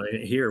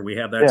 here we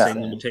have that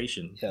same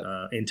limitation.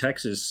 In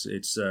Texas,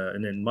 it's,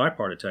 and in my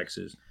part of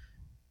Texas,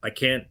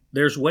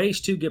 there's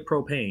ways to get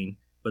propane,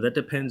 but that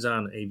depends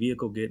on a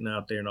vehicle getting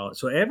out there and all that.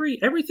 So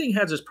everything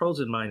has its pros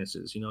and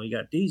minuses. You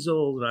got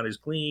diesel, not as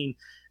clean.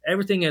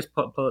 Everything has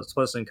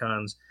plus and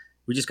cons.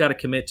 We just got to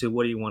commit to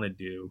what do you want to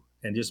do,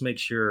 and just make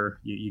sure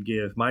you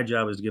give. My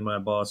job is to give my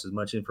boss as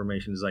much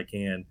information as I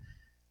can,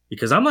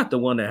 because I'm not the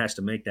one that has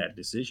to make that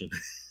decision.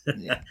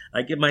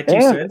 I give my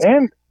 2 cents.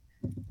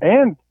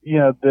 And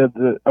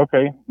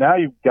okay, now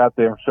you've got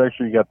the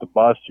infrastructure, you got the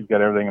bus, you've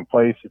got everything in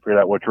place, you figured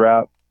out which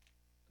route.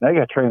 Now you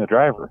got to train the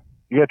driver.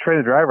 You got to train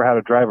the driver how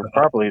to drive it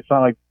properly. It's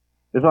not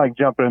like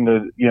jumping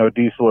into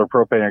diesel or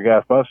propane or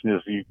gas bus and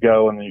just you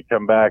go and then you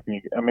come back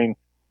and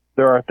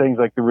there are things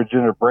like the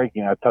regenerative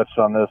braking. I touched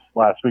on this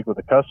last week with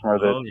a customer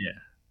that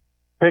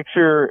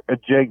picture a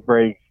Jake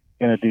brake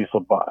in a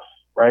diesel bus,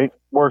 right?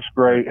 Works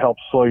great,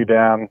 helps slow you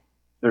down.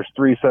 There's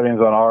 3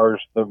 settings on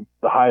ours. The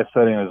highest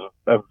setting is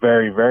a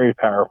very, very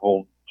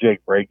powerful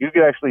Jake brake.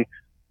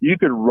 You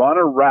could run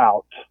a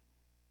route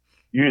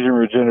using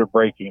regenerative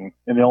braking,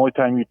 and the only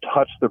time you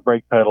touch the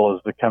brake pedal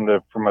is to come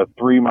from a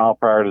 3 mile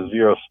per hour to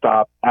 0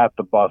 stop at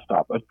the bus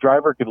stop. A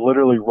driver could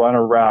literally run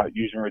a route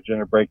using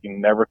regenerative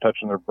braking, never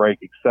touching their brake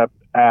except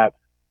at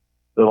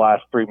the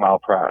last 3 mile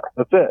per hour.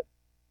 That's it.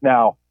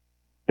 Now,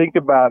 think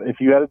about if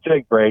you had a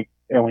Jake brake,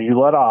 and when you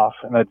let off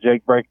and that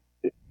Jake brake,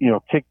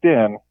 kicked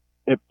in,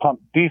 it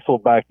pumped diesel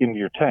back into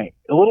your tank.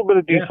 A little bit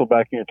of diesel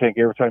back in your tank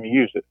every time you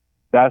use it.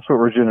 That's what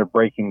regenerative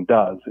braking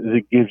does, is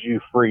it gives you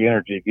free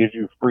energy. It gives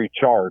you free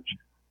charge.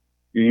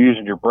 You're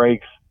using your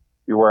brakes,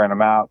 you're wearing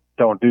them out.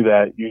 Don't do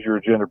that. Use your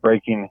regenerative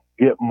braking,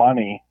 get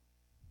money,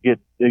 get,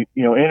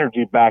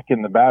 energy back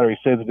in the battery.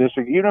 Save the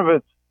district, even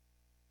if it's,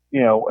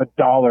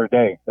 $1 a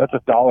day. That's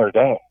 $1 a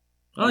day.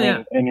 Oh,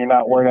 yeah. And you're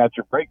not wearing out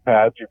your brake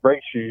pads, your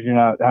brake shoes. You're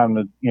not having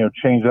to,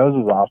 change those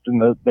as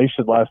often. They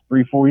should last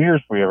 3-4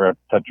 years before you ever have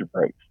to touch your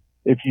brakes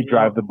if you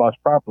drive the bus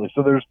properly.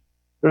 So there's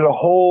a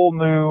whole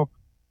new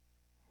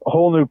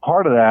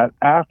part of that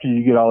after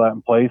you get all that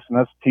in place, and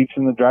that's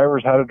teaching the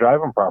drivers how to drive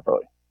them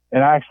properly.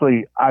 And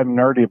actually, I'm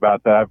nerdy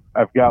about that.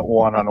 I've got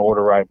one on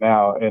order right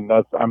now, and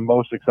I'm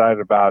most excited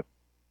about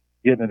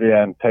getting it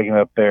in, taking it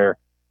up there,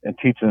 and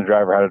teaching the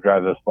driver how to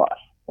drive this bus.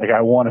 Like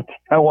I want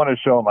to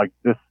show them like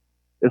this.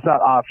 It's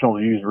not optional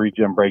to use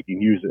regen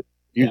braking. Use it.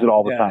 Use it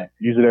all the time.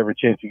 Use it every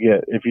chance you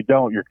get. If you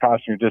don't, you're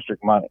costing your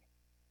district money.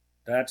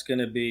 That's going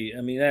to be.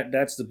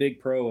 That's the big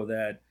pro of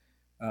that.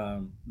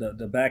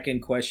 The back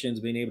end questions,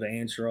 being able to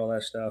answer all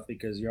that stuff,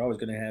 because you're always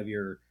going to have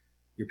your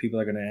people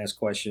are going to ask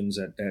questions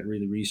that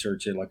really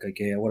research it. Like,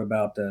 okay, what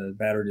about the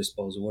battery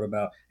disposal? What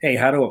about, hey,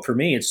 for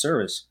me, it's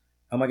service.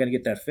 How am I going to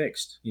get that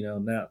fixed?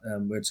 Now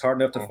it's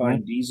hard enough to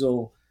find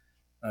diesel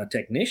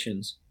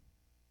technicians.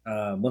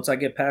 Once I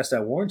get past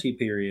that warranty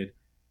period,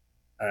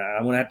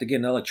 I'm going to have to get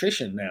an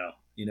electrician now,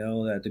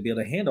 to be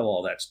able to handle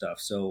all that stuff.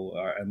 So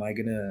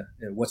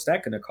what's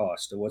that going to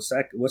cost? What's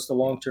the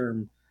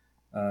long-term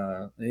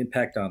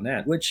impact on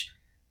that? Which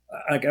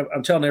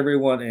I'm telling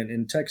everyone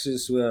in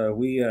Texas,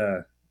 we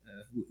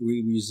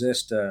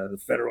resist the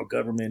federal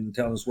government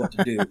telling us what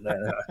to do.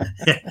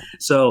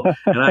 So,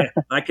 and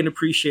I can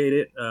appreciate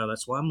it.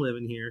 That's why I'm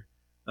living here.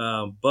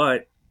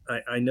 But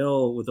I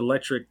know with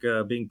electric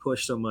being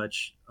pushed so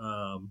much,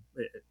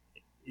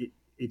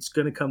 it's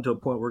going to come to a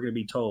point where we're going to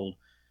be told,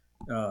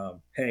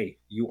 hey,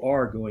 you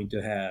are going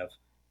to have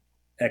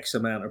X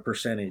amount of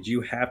percentage.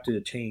 You have to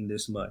attain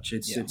this much.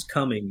 It's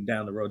coming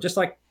down the road. Just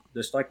like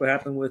what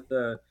happened with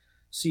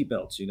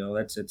seatbelts.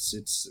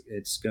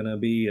 It's going to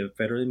be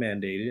federally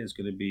mandated. It's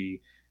going to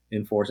be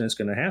enforced, and it's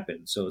going to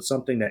happen. So it's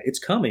something that it's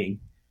coming.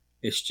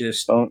 It's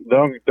just don't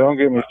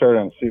get me started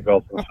on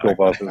seatbelts in school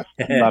buses.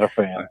 I'm not a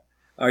fan.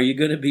 Are you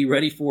going to be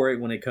ready for it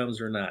when it comes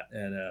or not?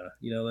 And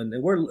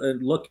and we're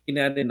looking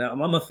at it. Now,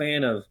 I'm a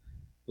fan of.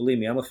 Believe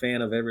me, I'm a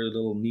fan of every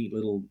little neat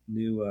little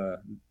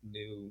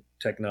new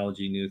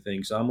technology, new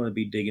thing. So I'm going to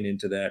be digging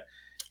into that.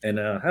 And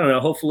I don't know.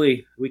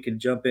 Hopefully we can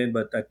jump in,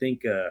 but I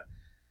think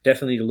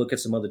definitely to look at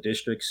some other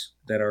districts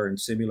that are in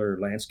similar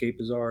landscape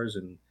as ours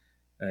and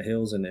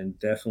hills, and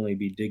definitely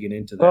be digging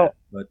into that.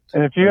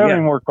 And if you have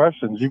any more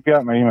questions, you've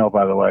got my email,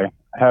 by the way.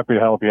 Happy to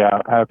help you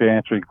out. Happy to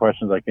answer any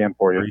questions I can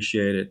for you.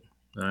 Appreciate it.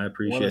 I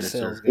appreciate it,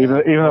 sir.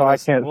 Even though I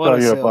can't sell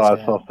you a bus,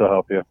 I'll still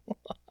help you.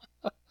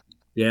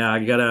 Yeah,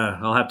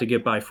 I'll have to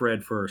get by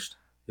Fred first.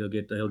 He'll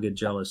get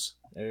jealous.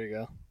 There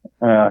you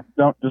go.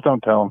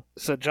 Don't tell him.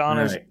 So John,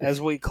 as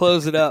we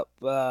close it up,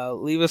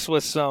 leave us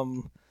with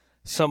some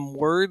some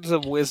words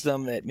of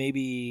wisdom that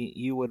maybe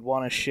you would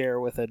want to share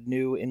with a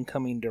new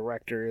incoming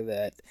director,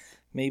 that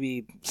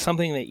maybe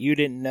something that you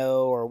didn't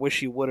know or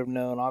wish you would have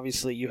known?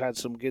 Obviously, you had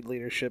some good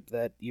leadership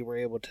that you were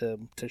able to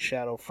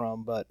shadow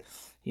from, but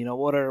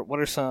what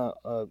are some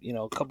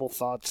a couple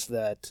thoughts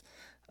that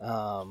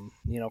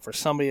for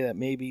somebody that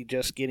may be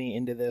just getting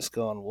into this,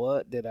 going,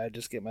 what did I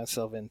just get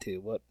myself into?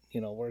 What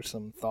are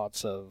some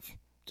thoughts of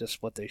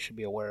just what they should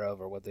be aware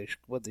of, or what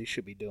they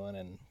should be doing,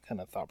 and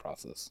kind of thought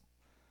process?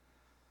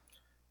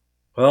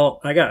 Well,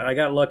 I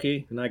got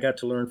lucky, and I got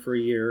to learn for a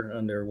year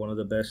under one of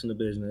the best in the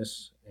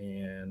business,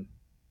 and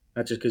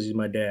not just because he's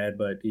my dad,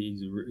 but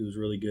he was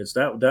really good.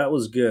 So that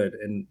was good,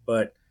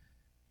 but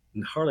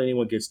hardly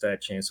anyone gets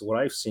that chance. So what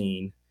I've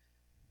seen,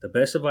 the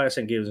best advice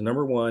I can give is,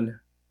 number one,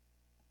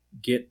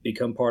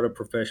 become part of a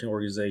professional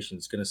organization.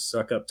 It's going to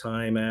suck up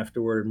time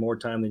afterward, more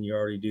time than you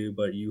already do,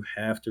 but you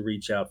have to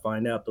reach out,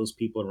 find out those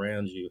people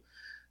around you.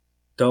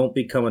 Don't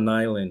become an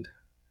island.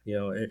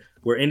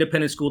 We're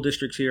independent school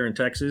districts here in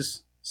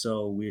Texas,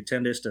 so we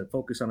tend to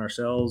focus on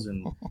ourselves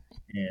and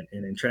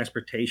in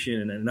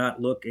transportation and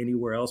not look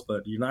anywhere else.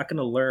 But you're not going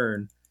to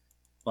learn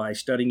by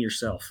studying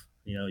yourself.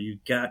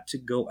 You've got to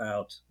go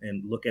out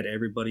and look at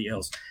everybody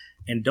else,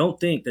 and don't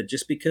think that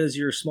just because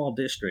you're a small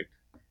district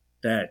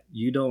that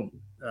you don't,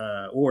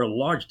 or a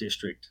large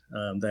district,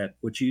 that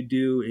what you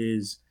do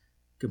is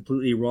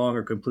completely wrong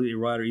or completely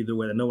right, or either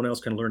way, that no one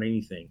else can learn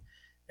anything.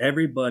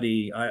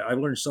 Everybody, I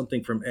learned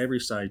something from every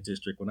size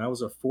district. When I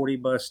was a 40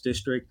 bus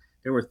district,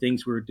 there were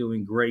things we were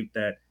doing great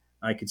that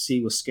I could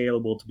see was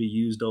scalable to be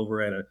used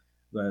over at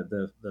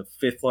the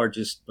fifth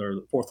largest or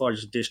the fourth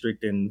largest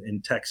district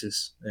in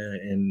Texas.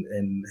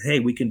 And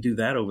hey, we can do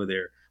that over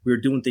there. We were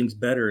doing things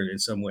better in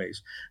some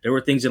ways. There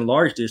were things in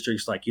large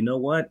districts like,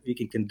 we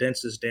can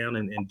condense this down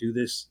and do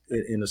this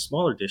in a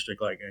smaller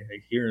district. Like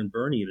here in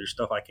Bernie, there's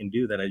stuff I can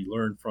do that I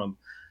learned from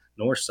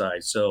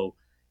Northside. So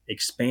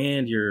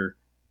expand your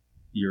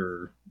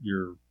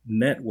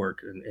network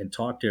and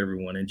talk to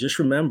everyone. And just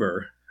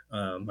remember,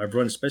 I've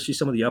run especially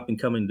some of the up and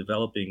coming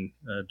developing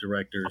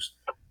directors.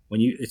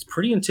 It's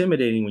pretty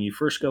intimidating when you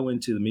first go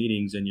into the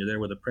meetings and you're there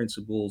with the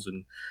principals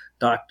and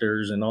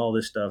doctors and all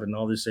this stuff and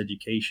all this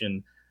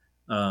education,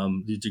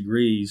 the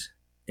degrees,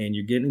 and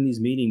you're getting in these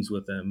meetings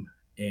with them.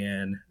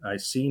 And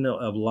I've seen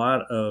a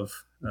lot of,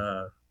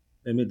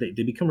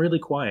 they become really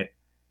quiet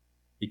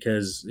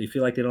because they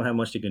feel like they don't have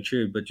much to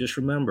contribute. But just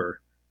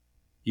remember,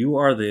 you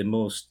are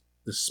the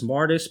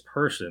smartest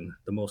person,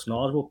 the most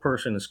knowledgeable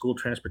person in school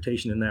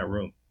transportation in that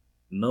room.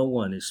 No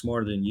one is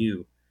smarter than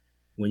you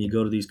when you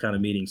go to these kind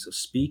of meetings. So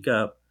speak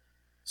up,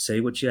 say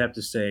what you have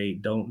to say.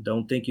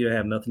 Don't think you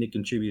have nothing to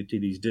contribute to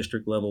these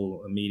district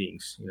level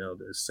meetings.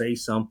 Say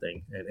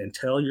something and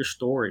tell your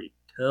story.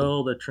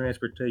 Tell the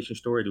transportation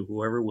story to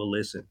whoever will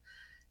listen,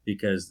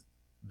 because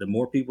the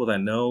more people that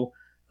know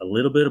a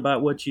little bit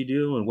about what you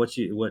do and what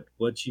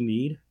you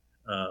need,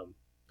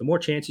 the more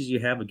chances you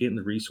have of getting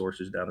the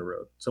resources down the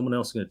road. Someone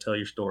else is going to tell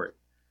your story.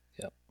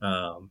 Yep.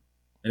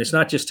 And it's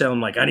not just telling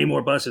them like, I need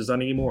more buses, I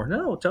need more.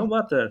 No, tell them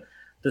about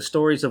the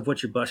stories of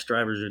what your bus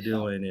drivers are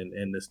doing,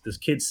 and this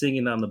kid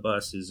singing on the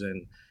buses,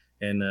 and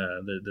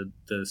the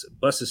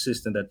bus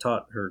assistant that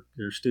taught her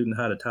student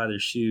how to tie their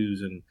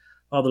shoes, and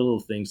all the little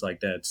things like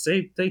that.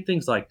 Say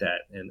things like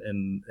that, and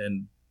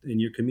in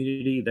your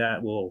community,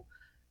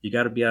 you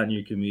got to be out in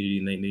your community,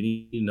 and they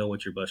need to know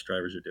what your bus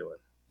drivers are doing.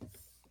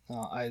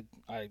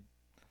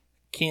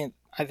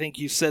 I think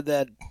you said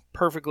that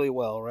perfectly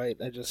well, right?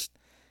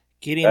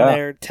 Getting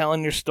there,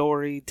 telling your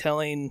story,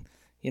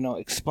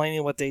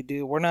 explaining what they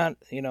do. We're not,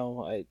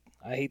 I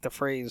hate the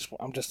phrase,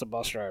 I'm just a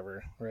bus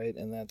driver, right?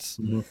 And that's,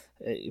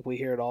 we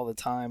hear it all the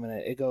time, and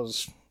it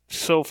goes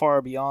so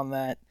far beyond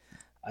that.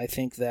 I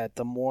think that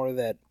the more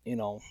that,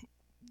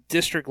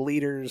 district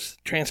leaders,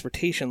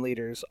 transportation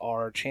leaders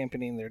are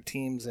championing their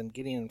teams and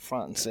getting in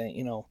front and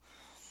saying,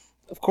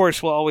 of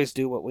course, we'll always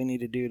do what we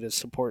need to do to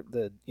support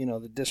the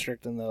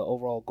district and the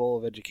overall goal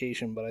of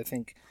education. But I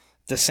think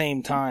at the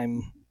same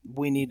time,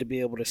 we need to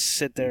be able to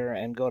sit there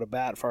and go to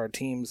bat for our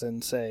teams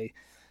and say,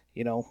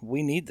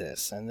 we need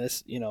this, and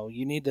this,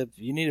 you need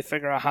to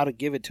figure out how to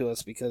give it to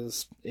us,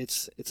 because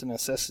it's a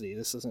necessity.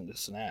 This isn't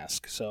just an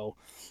ask. So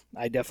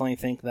I definitely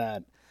think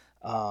that,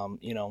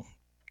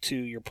 to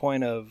your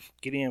point of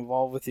getting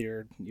involved with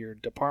your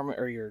department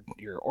or your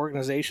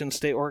organization,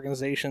 state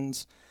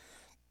organizations,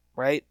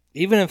 right?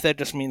 Even if that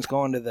just means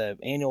going to the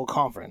annual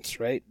conference,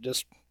 right?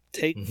 Just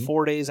take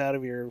 4 days out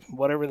of your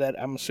whatever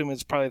that, I'm assuming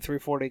it's probably a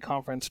 3-4 day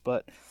conference,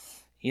 but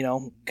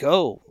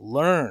go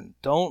learn,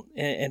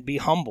 and be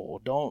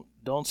humble.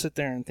 Don't sit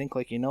there and think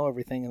like you know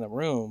everything in the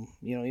room.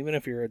 Even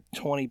if you're a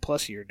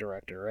 20+ year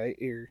director, right?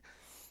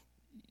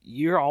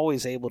 You're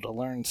always able to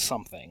learn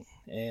something,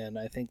 and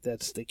I think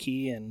that's the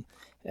key. And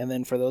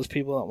then for those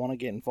people that want to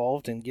get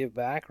involved and give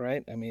back,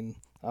 right? I mean,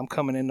 I'm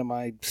coming into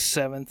my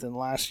 7th and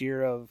last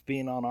year of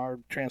being on our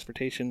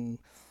transportation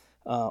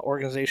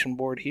organization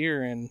board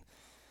here, and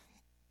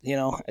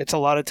it's a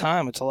lot of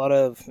time. It's a lot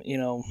of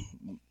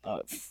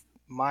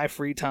my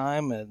free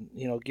time and,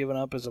 giving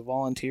up as a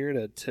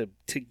volunteer to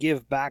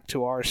give back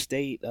to our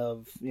state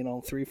of,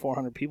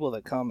 300-400 people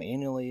that come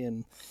annually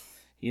and,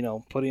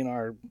 putting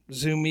our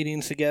Zoom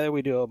meetings together.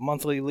 We do a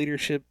monthly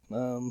leadership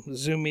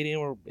Zoom meeting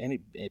where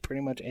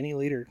pretty much any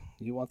leader,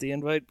 you want the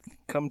invite,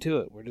 come to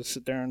it. We're just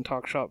sit there and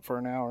talk shop for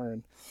an hour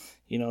and,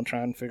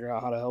 try and figure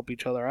out how to help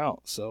each other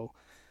out. So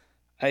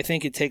I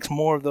think it takes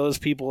more of those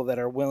people that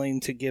are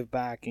willing to give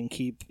back and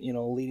keep,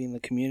 leading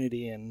the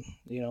community. And,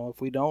 if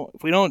we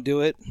don't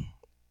do it,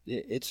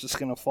 it's just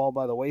going to fall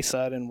by the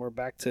wayside and we're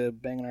back to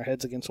banging our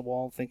heads against the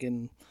wall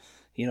thinking,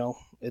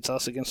 it's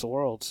us against the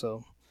world.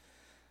 So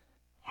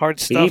hard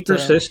stuff. Be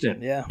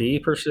persistent. Yeah. Be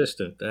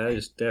persistent. That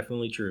is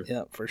definitely true.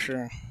 Yeah, for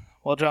sure.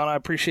 Well, John, I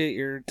appreciate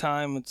your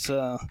time. It's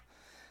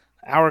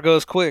hour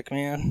goes quick,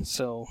 man.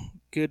 So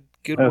good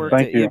work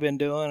that you've been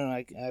doing, and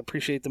I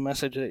appreciate the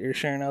message that you're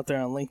sharing out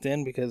there on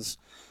LinkedIn because,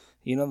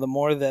 the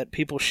more that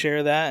people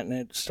share that and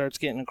it starts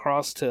getting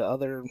across to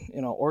other,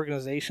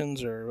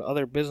 organizations or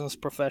other business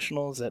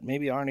professionals that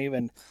maybe aren't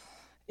even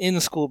in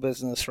the school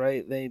business,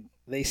 right? They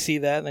see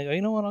that and they go,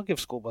 you know what, I'll give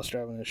school bus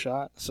driving a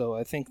shot. So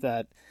I think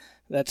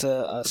that's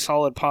a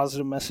solid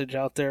positive message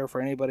out there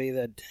for anybody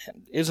that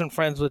isn't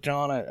friends with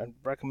John. I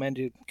recommend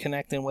you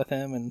connecting with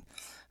him and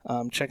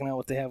checking out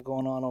what they have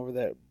going on over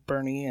there at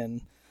Bernie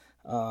and,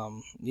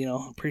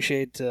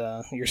 appreciate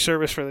your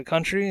service for the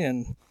country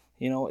and,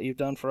 what you've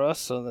done for us.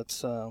 So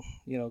that's,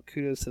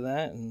 kudos to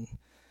that and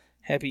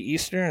happy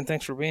Easter and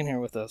thanks for being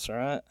here with us. All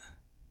right.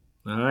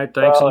 All right.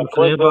 Thanks for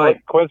the invite.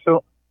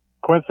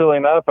 Coincidentally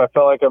enough, I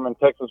felt like I'm in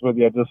Texas with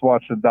you. I just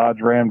watched a Dodge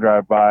Ram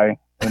drive by,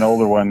 an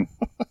older one.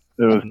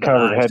 It was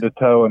covered head to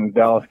toe in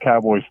Dallas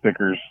Cowboy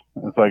stickers.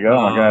 It's like,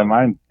 oh my God,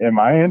 am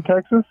I in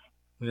Texas?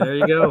 There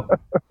you go.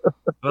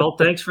 Well,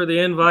 thanks for the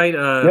invite.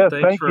 Yes,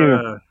 thanks thank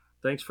you.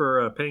 Thanks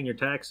for paying your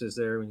taxes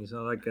there. When you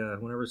sound like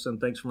whenever someone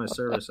thanks for my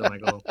service, I'm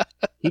like, oh,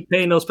 keep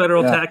paying those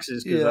federal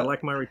taxes because I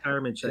like my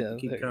retirement check to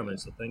keep coming.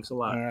 So thanks a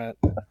lot. All right.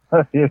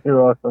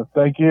 You're welcome.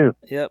 Thank you.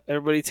 Yep.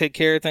 Everybody take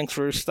care. Thanks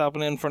for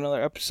stopping in for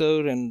another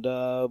episode, and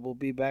we'll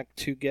be back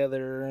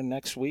together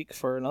next week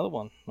for another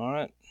one. All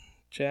right.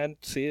 Chad,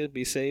 see you.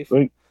 Be safe.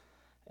 Sweet.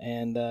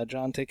 And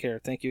John, take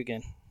care. Thank you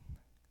again.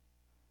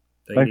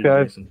 Thanks,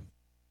 guys. Jason.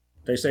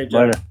 Stay safe,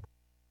 John. Later.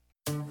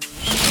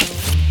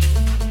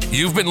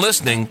 You've been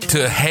listening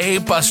to Hey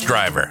Bus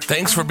Driver.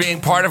 Thanks for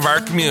being part of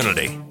our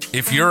community.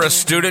 If you're a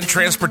student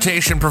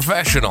transportation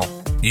professional,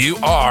 you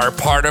are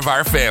part of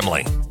our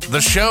family.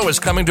 The show is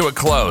coming to a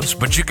close,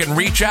 but you can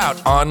reach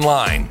out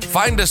online.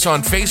 Find us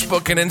on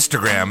Facebook and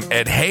Instagram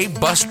at Hey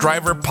Bus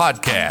Driver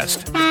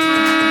Podcast.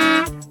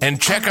 And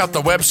check out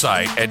the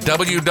website at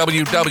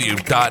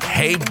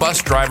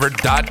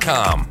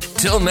www.heybusdriver.com.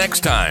 Till next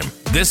time,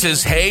 this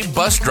is Hey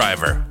Bus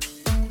Driver,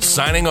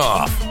 signing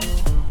off.